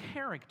our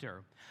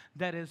character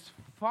that is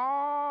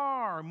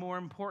far more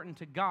important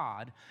to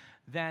God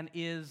than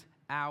is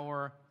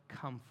our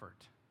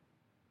comfort.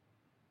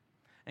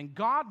 And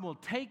God will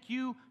take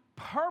you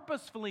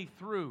purposefully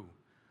through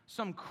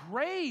some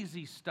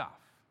crazy stuff,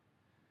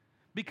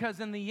 because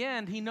in the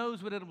end, He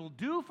knows what it will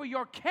do for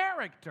your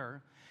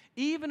character,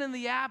 even in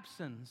the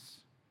absence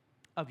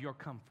of your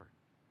comfort.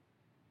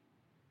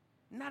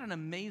 Isn't that an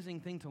amazing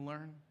thing to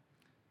learn?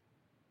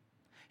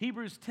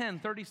 Hebrews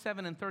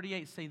 10:37 and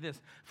 38 say this,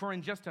 "For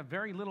in just a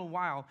very little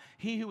while,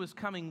 He who is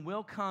coming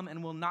will come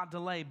and will not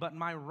delay, but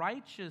my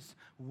righteous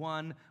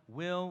one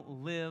will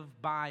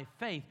live by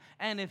faith.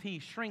 And if he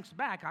shrinks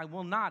back, I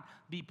will not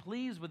be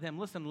pleased with him."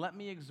 Listen, let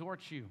me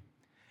exhort you.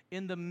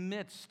 In the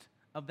midst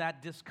of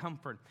that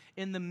discomfort,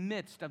 in the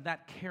midst of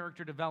that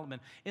character development,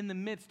 in the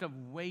midst of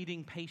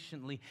waiting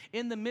patiently,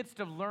 in the midst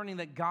of learning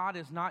that God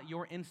is not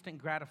your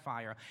instant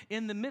gratifier,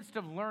 in the midst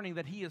of learning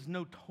that He is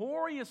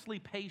notoriously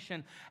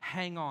patient,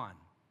 hang on.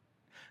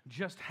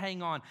 Just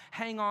hang on.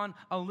 Hang on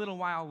a little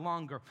while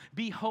longer.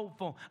 Be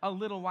hopeful a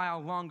little while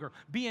longer.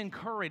 Be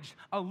encouraged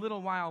a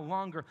little while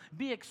longer.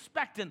 Be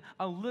expectant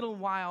a little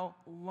while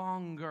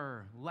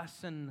longer.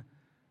 Lesson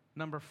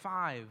number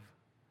 5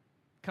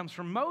 comes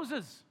from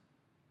Moses.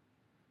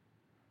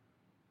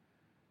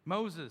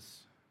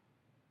 Moses,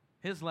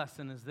 his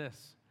lesson is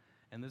this,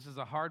 and this is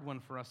a hard one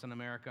for us in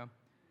America.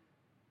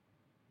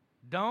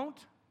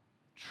 Don't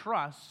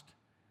trust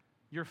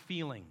your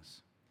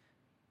feelings.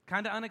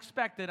 Kind of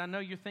unexpected. I know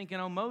you're thinking,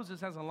 oh, Moses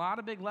has a lot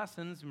of big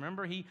lessons.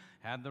 Remember, he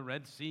had the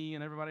Red Sea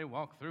and everybody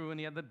walked through, and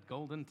he had the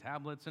golden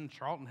tablets, and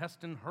Charlton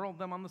Heston hurled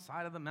them on the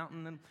side of the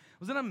mountain, and it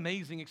was an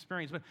amazing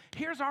experience. But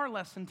here's our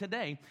lesson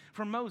today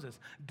from Moses.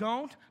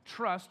 Don't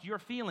trust your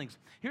feelings.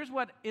 Here's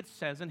what it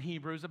says in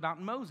Hebrews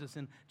about Moses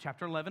in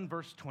chapter 11,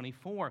 verse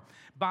 24.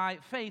 By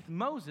faith,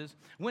 Moses,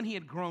 when he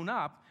had grown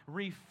up,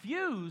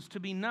 refused to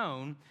be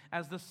known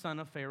as the son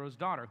of Pharaoh's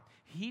daughter.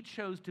 He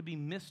chose to be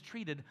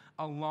mistreated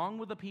along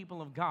with the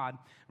people of God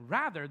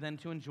rather than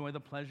to enjoy the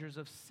pleasures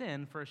of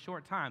sin for a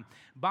short time.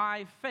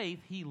 By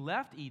faith, he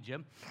left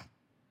Egypt,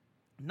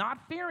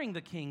 not fearing the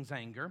king's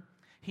anger.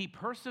 He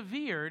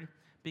persevered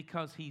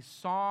because he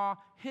saw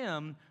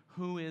Him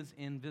who is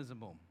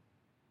invisible.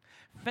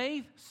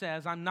 Faith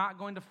says, I'm not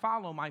going to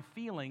follow my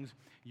feelings.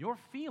 Your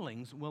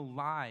feelings will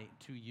lie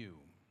to you.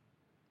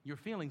 Your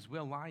feelings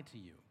will lie to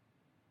you.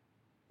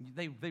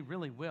 They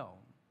really will.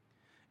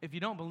 If you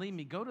don't believe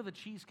me, go to the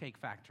Cheesecake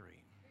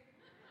Factory.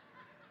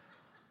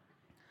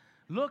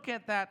 Look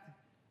at that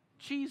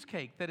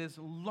cheesecake that is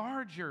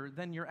larger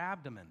than your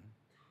abdomen,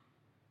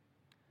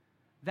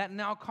 that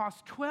now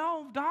costs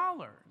 $12.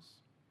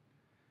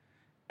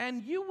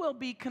 And you will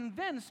be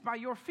convinced by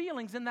your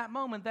feelings in that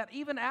moment that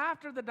even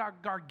after the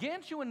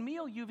gargantuan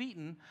meal you've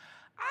eaten,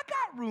 I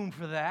got room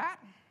for that.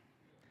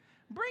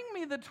 Bring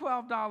me the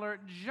 $12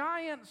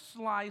 giant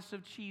slice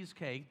of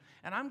cheesecake,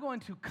 and I'm going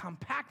to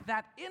compact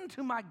that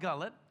into my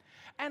gullet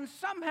and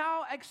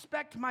somehow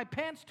expect my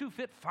pants to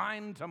fit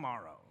fine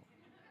tomorrow.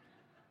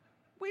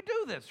 We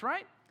do this,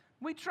 right?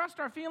 We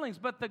trust our feelings,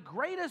 but the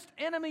greatest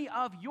enemy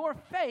of your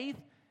faith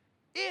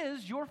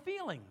is your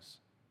feelings.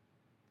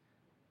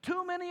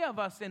 Too many of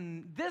us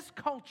in this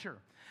culture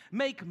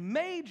make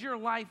major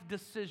life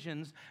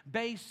decisions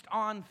based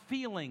on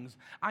feelings.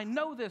 I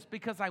know this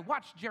because I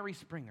watch Jerry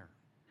Springer.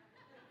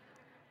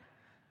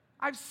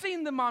 I've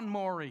seen them on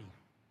Maury.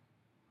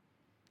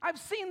 I've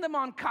seen them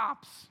on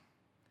Cops.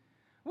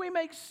 We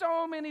make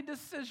so many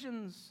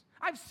decisions.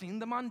 I've seen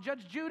them on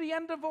Judge Judy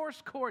and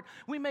divorce court.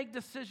 We make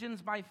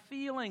decisions by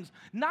feelings,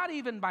 not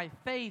even by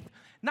faith,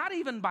 not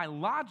even by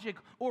logic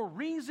or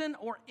reason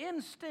or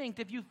instinct.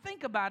 If you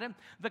think about it,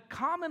 the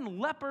common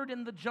leopard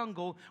in the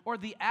jungle or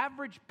the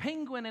average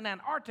penguin in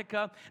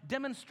Antarctica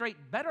demonstrate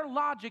better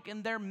logic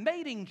in their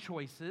mating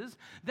choices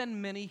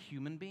than many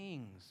human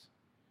beings.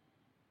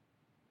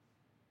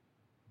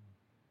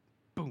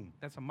 Boom.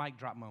 That's a mic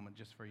drop moment,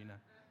 just for you know.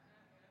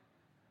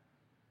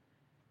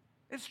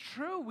 It's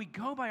true. We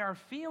go by our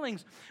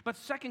feelings. But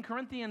 2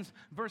 Corinthians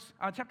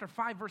chapter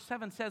 5, verse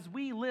 7 says,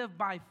 we live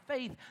by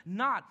faith,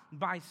 not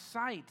by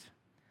sight.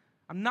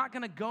 I'm not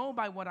going to go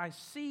by what I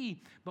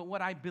see, but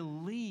what I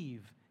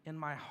believe in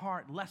my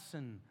heart.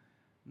 Lesson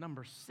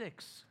number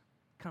 6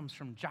 comes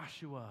from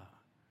Joshua.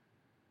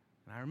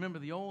 And I remember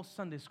the old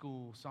Sunday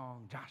school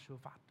song, Joshua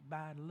fought the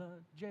battle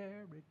of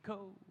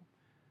Jericho,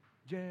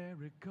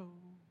 Jericho,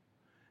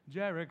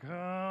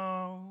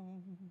 Jericho.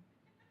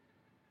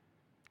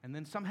 And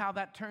then somehow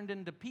that turned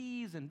into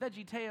peas and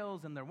Veggie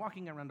Tales, and they're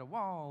walking around a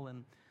wall,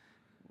 and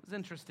it was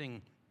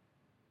interesting.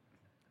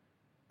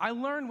 I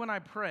learned when I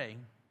pray,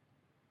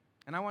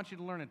 and I want you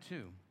to learn it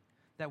too,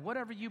 that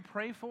whatever you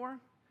pray for,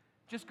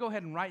 just go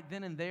ahead and right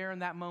then and there in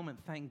that moment,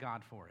 thank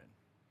God for it.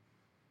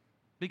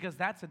 Because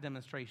that's a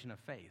demonstration of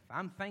faith.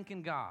 I'm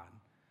thanking God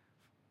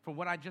for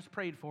what I just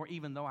prayed for,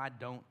 even though I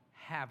don't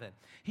have it.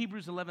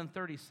 Hebrews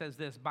 11:30 says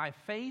this, by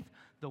faith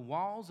the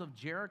walls of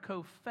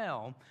Jericho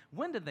fell.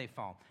 When did they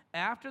fall?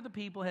 After the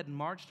people had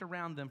marched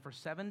around them for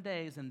 7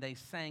 days, and they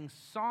sang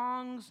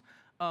songs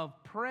of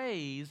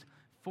praise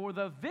for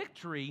the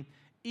victory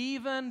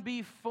even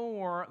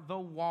before the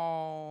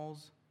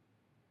walls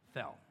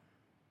fell.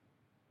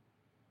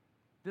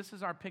 This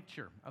is our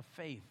picture of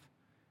faith.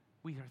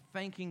 We are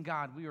thanking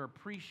God. We are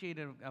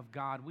appreciative of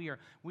God. We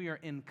are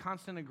in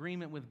constant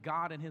agreement with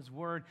God and His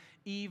Word,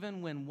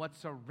 even when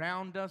what's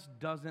around us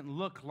doesn't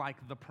look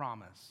like the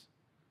promise.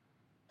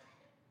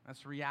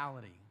 That's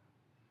reality.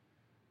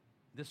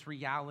 This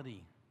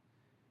reality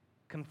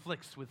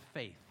conflicts with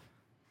faith.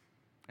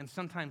 And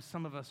sometimes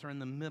some of us are in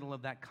the middle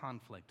of that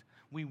conflict.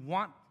 We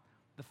want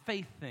the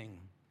faith thing,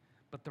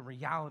 but the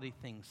reality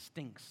thing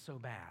stinks so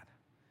bad.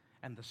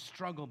 And the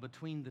struggle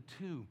between the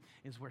two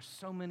is where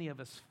so many of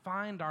us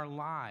find our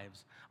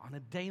lives on a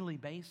daily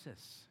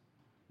basis.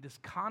 This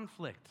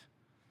conflict.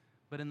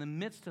 But in the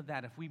midst of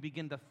that, if we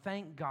begin to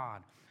thank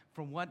God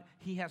for what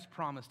He has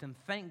promised and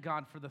thank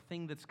God for the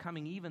thing that's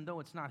coming, even though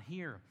it's not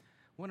here,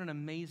 what an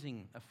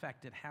amazing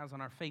effect it has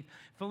on our faith.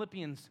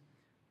 Philippians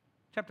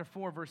chapter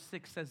 4, verse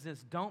 6 says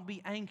this, "Don't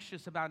be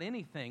anxious about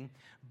anything,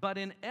 but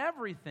in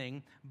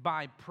everything,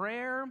 by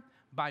prayer,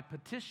 by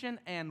petition,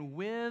 and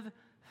with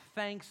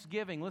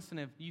thanksgiving." Listen,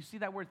 if you see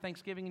that word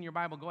thanksgiving in your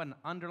Bible, go ahead and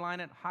underline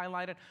it,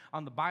 highlight it.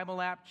 On the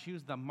Bible app,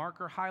 choose the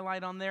marker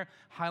highlight on there,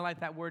 highlight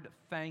that word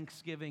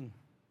thanksgiving.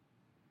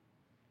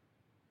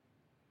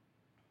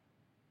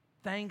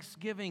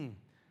 Thanksgiving.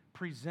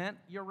 Present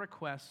your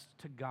requests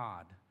to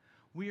God.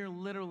 We are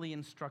literally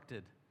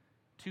instructed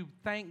to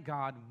thank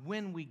God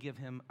when we give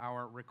Him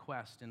our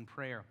request in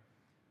prayer.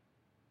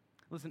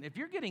 Listen, if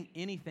you're getting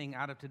anything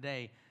out of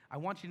today, I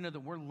want you to know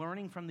that we're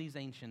learning from these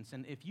ancients.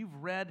 And if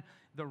you've read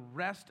the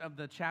rest of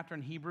the chapter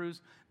in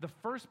Hebrews, the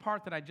first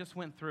part that I just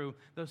went through,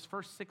 those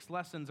first 6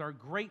 lessons are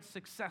great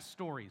success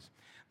stories.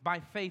 By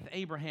faith,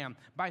 Abraham.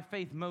 By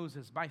faith,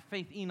 Moses. By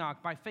faith,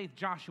 Enoch. By faith,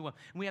 Joshua.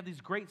 And we have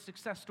these great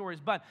success stories.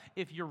 But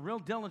if you're real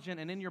diligent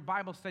and in your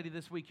Bible study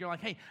this week, you're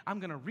like, hey, I'm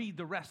going to read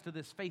the rest of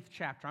this faith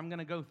chapter. I'm going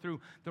to go through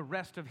the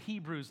rest of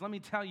Hebrews. Let me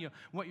tell you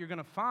what you're going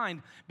to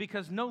find,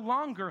 because no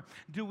longer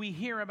do we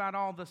hear about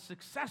all the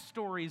success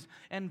stories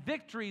and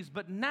victories,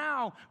 but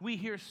now we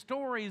hear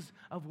stories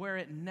of where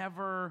it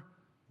never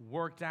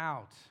worked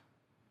out.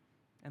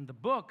 And the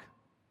book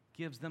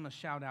gives them a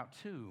shout out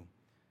too,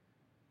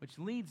 which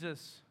leads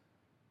us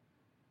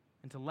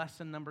into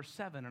lesson number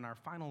 7 and our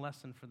final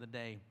lesson for the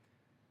day.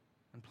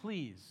 And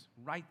please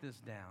write this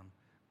down.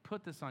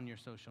 Put this on your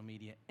social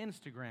media.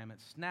 Instagram it,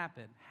 snap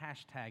it,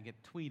 hashtag it,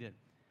 tweet it.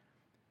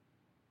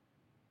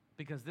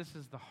 Because this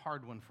is the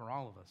hard one for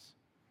all of us.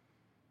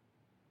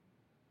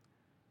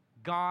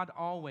 God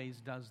always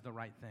does the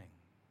right thing.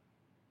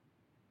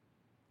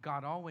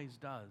 God always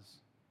does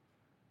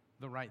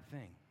the right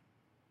thing.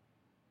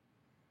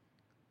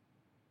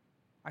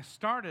 I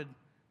started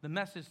the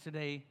message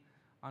today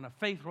on a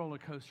faith roller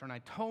coaster, and I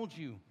told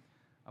you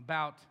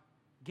about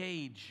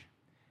Gage,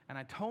 and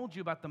I told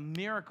you about the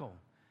miracle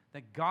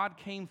that God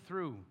came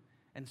through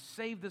and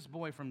saved this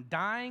boy from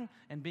dying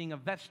and being a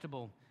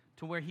vegetable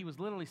to where he was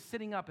literally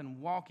sitting up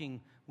and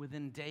walking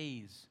within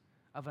days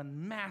of a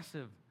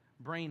massive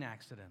brain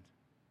accident.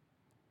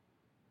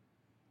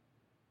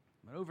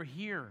 But over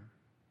here,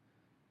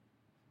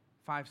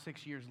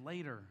 5-6 years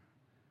later,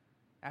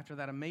 after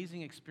that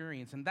amazing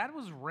experience, and that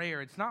was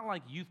rare. It's not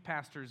like youth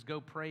pastors go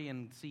pray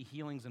and see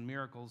healings and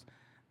miracles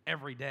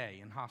every day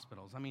in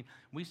hospitals. I mean,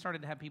 we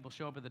started to have people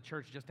show up at the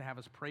church just to have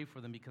us pray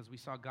for them because we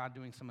saw God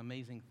doing some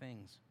amazing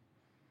things.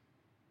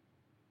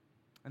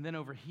 And then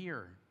over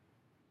here,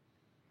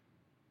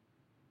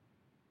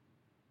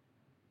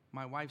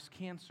 my wife's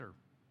cancer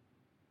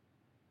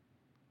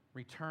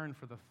returned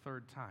for the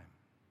 3rd time.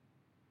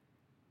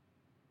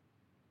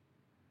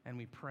 And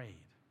we prayed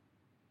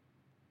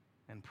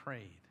and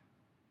prayed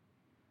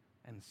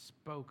and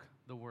spoke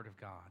the word of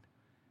God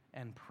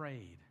and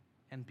prayed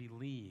and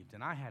believed.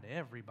 And I had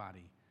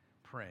everybody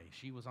pray.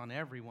 She was on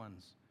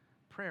everyone's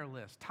prayer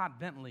list. Todd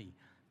Bentley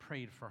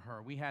prayed for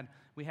her. We had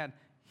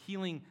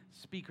healing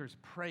speakers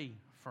pray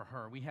for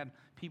her. We had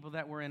people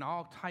that were in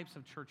all types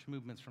of church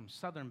movements, from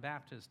Southern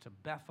Baptist to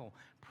Bethel,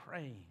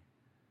 pray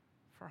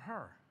for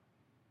her.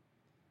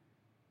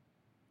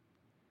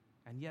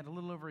 And yet a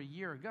little over a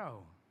year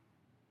ago,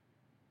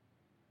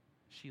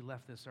 she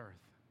left this earth.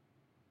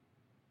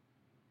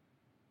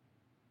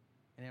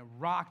 And it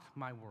rocked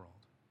my world.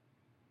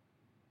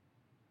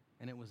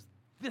 And it was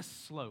this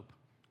slope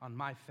on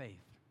my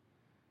faith.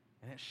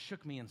 And it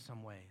shook me in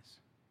some ways.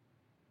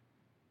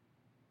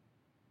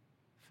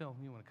 Phil,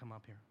 you want to come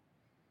up here?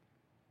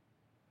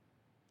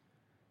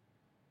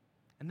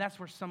 And that's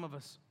where some of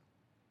us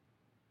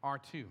are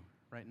too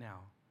right now,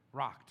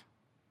 rocked.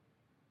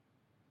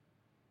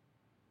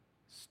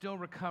 Still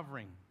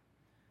recovering.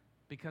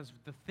 Because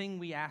the thing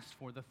we asked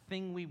for, the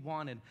thing we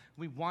wanted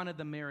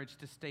the marriage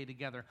to stay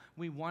together.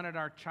 We wanted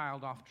our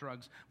child off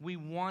drugs. We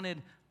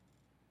wanted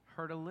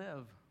her to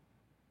live.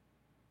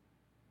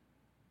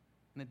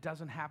 And it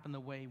doesn't happen the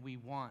way we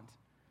want.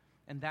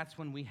 And that's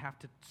when we have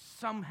to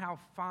somehow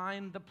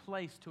find the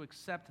place to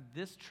accept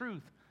this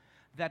truth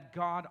that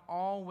God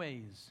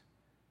always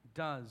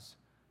does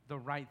the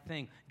right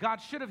thing. God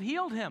should have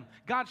healed him.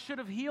 God should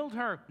have healed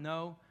her.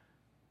 No,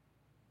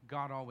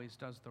 God always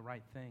does the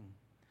right thing.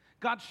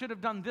 God should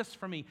have done this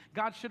for me.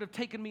 God should have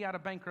taken me out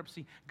of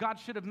bankruptcy. God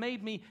should have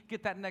made me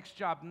get that next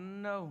job.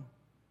 No.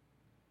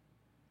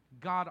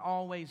 God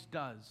always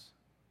does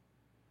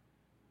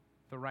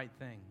the right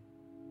thing.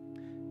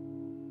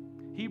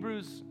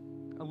 Hebrews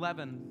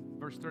 11,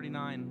 verse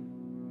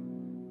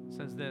 39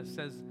 says this,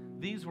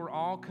 these were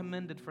all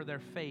commended for their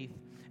faith,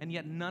 and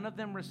yet none of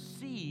them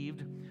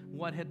received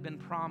what had been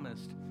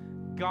promised.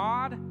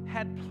 God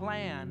had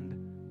planned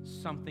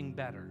something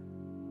better.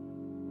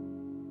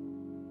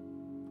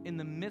 In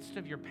the midst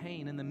of your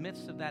pain, in the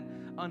midst of that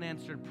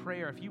unanswered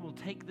prayer, if you will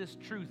take this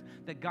truth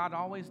that God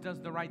always does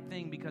the right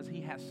thing because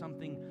He has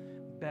something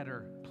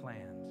better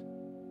planned.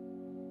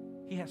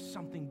 He has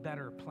something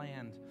better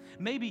planned.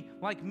 Maybe,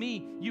 like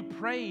me, you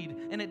prayed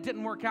and it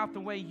didn't work out the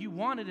way you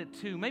wanted it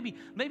to. Maybe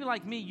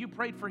like me, you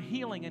prayed for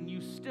healing and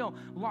you still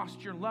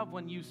lost your loved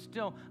one. You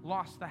still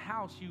lost the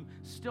house. You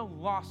still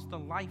lost the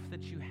life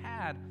that you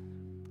had.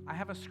 I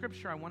have a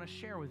scripture I want to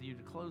share with you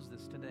to close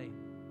this today.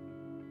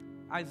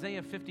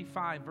 Isaiah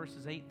 55,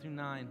 verses 8 through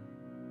 9.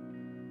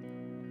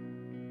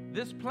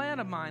 This plan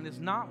of mine is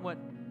not what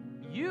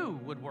you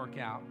would work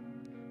out.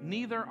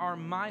 Neither are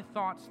my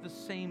thoughts the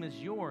same as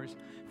yours.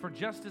 For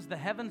just as the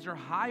heavens are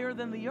higher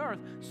than the earth,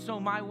 so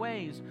my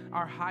ways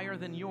are higher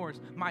than yours.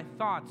 My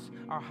thoughts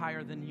are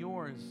higher than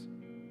yours.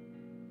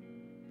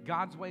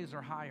 God's ways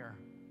are higher.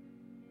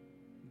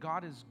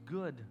 God is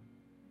good,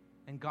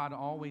 and God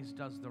always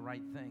does the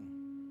right thing.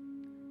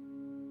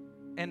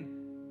 And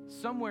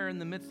somewhere in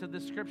the midst of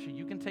this scripture,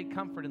 you can take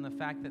comfort in the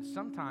fact that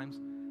sometimes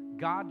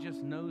God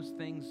just knows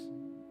things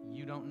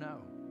you don't know.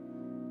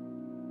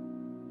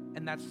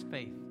 And that's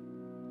faith.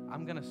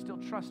 I'm going to still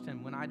trust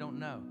Him when I don't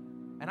know.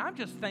 And I'm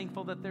just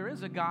thankful that there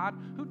is a God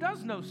who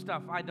does know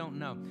stuff I don't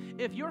know.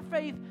 If your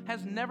faith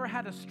has never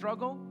had a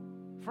struggle,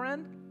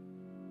 friend,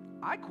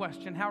 I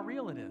question how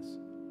real it is.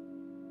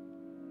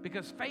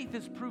 Because faith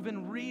is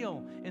proven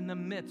real in the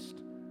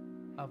midst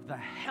of the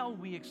hell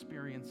we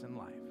experience in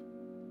life.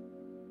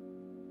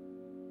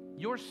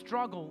 Your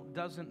struggle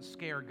doesn't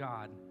scare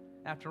God.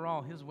 After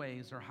all, His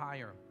ways are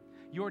higher.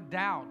 Your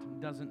doubt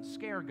doesn't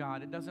scare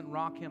God. It doesn't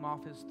rock Him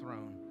off His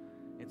throne.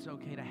 It's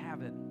okay to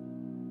have it.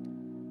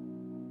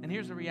 And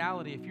here's the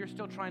reality. If you're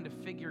still trying to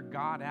figure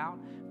God out,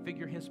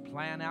 figure His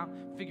plan out,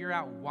 figure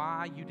out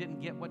why you didn't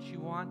get what you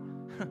want,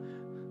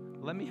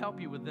 let me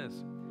help you with this.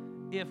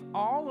 If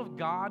all of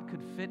God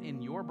could fit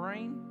in your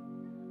brain,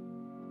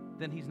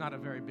 then He's not a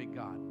very big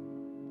God.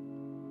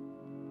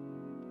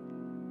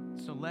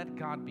 So let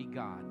God be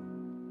God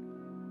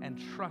and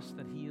trust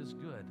that He is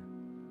good.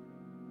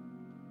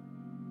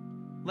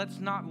 Let's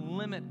not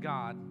limit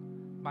God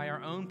by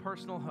our own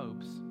personal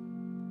hopes,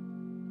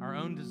 our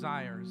own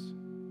desires,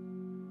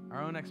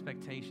 our own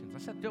expectations. I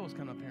said Bill was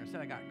coming up here and said,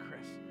 I got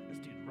Chris. This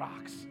dude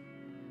rocks.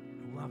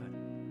 I love it.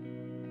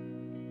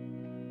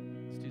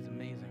 This dude's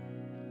amazing.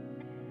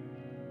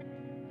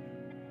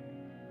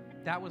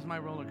 That was my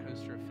roller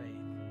coaster of faith.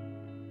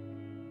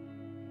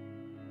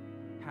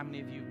 How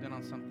many of you have been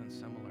on something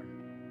similar?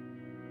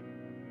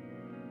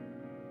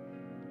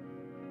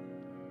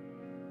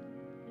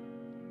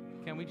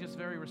 Can we just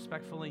very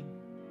respectfully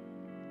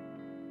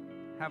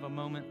have a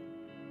moment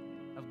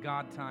of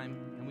God time?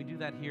 And we do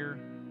that here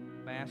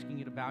by asking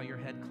you to bow your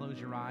head, close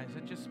your eyes.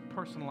 It just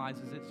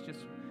personalizes. It's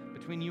just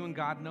between you and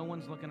God. No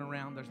one's looking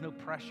around. There's no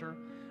pressure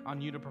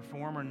on you to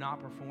perform or not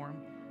perform.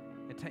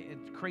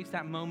 It creates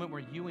that moment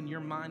where you and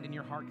your mind and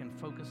your heart can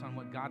focus on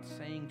what God's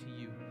saying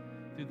to you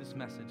through this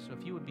message. So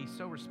if you would be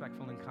so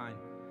respectful and kind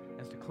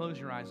as to close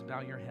your eyes and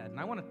bow your head. And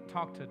I want to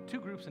talk to two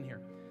groups in here.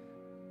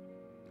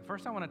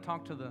 First, I want to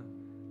talk to the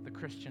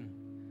Christian.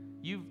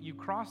 You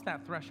crossed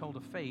that threshold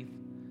of faith,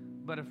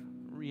 but if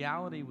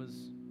reality was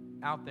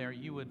out there,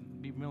 you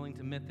would be willing to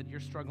admit that you're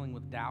struggling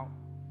with doubt.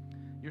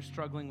 You're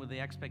struggling with the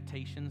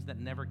expectations that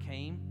never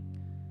came.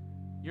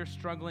 You're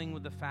struggling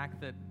with the fact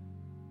that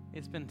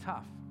it's been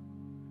tough.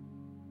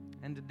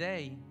 And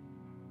today,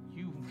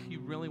 you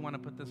really want to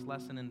put this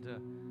lesson into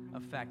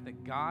effect,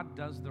 that God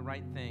does the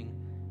right thing,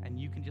 and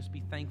you can just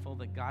be thankful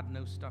that God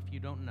knows stuff you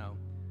don't know.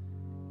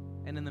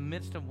 And in the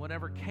midst of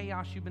whatever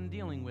chaos you've been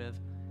dealing with,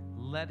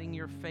 letting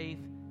your faith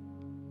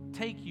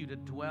take you to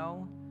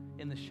dwell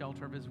in the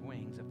shelter of His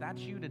wings. If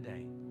that's you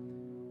today,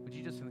 would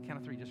you just, in the count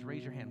of three, just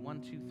raise your hand?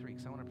 1, 2, 3,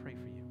 because I want to pray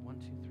for you. 1,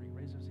 2, 3.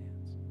 Raise those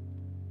hands.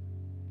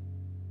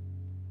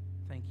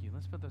 Thank you.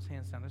 Let's put those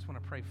hands down. I just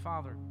want to pray.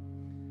 Father,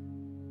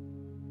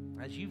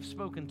 as you've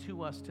spoken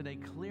to us today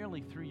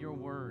clearly through your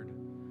word,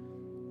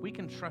 we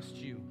can trust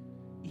you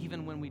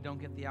even when we don't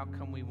get the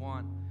outcome we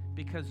want,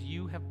 because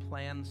you have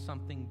planned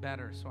something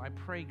better. So I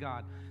pray,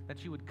 God,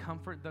 that you would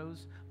comfort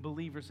those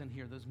believers in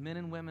here, those men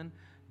and women,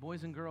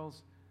 boys and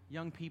girls,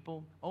 young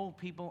people, old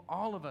people,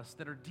 all of us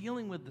that are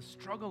dealing with the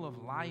struggle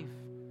of life,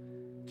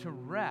 to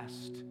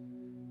rest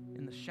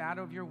in the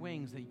shadow of your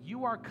wings, that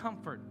you are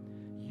comfort,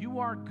 you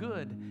are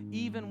good,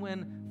 even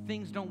when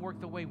things don't work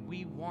the way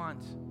we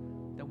want,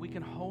 that we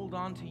can hold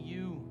on to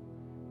you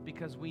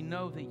because we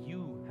know that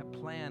you have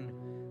planned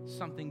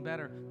something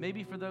better.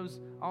 Maybe for those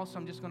also,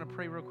 I'm just going to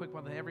pray real quick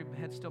while every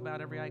head's still bowed,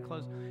 every eye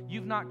closed.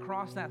 You've not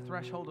crossed that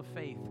threshold of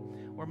faith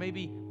or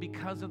maybe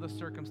because of the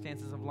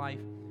circumstances of life,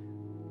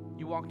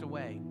 you walked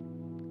away.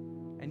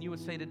 And you would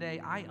say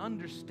today, I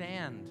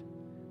understand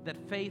that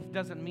faith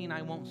doesn't mean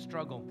I won't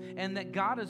struggle, and that God is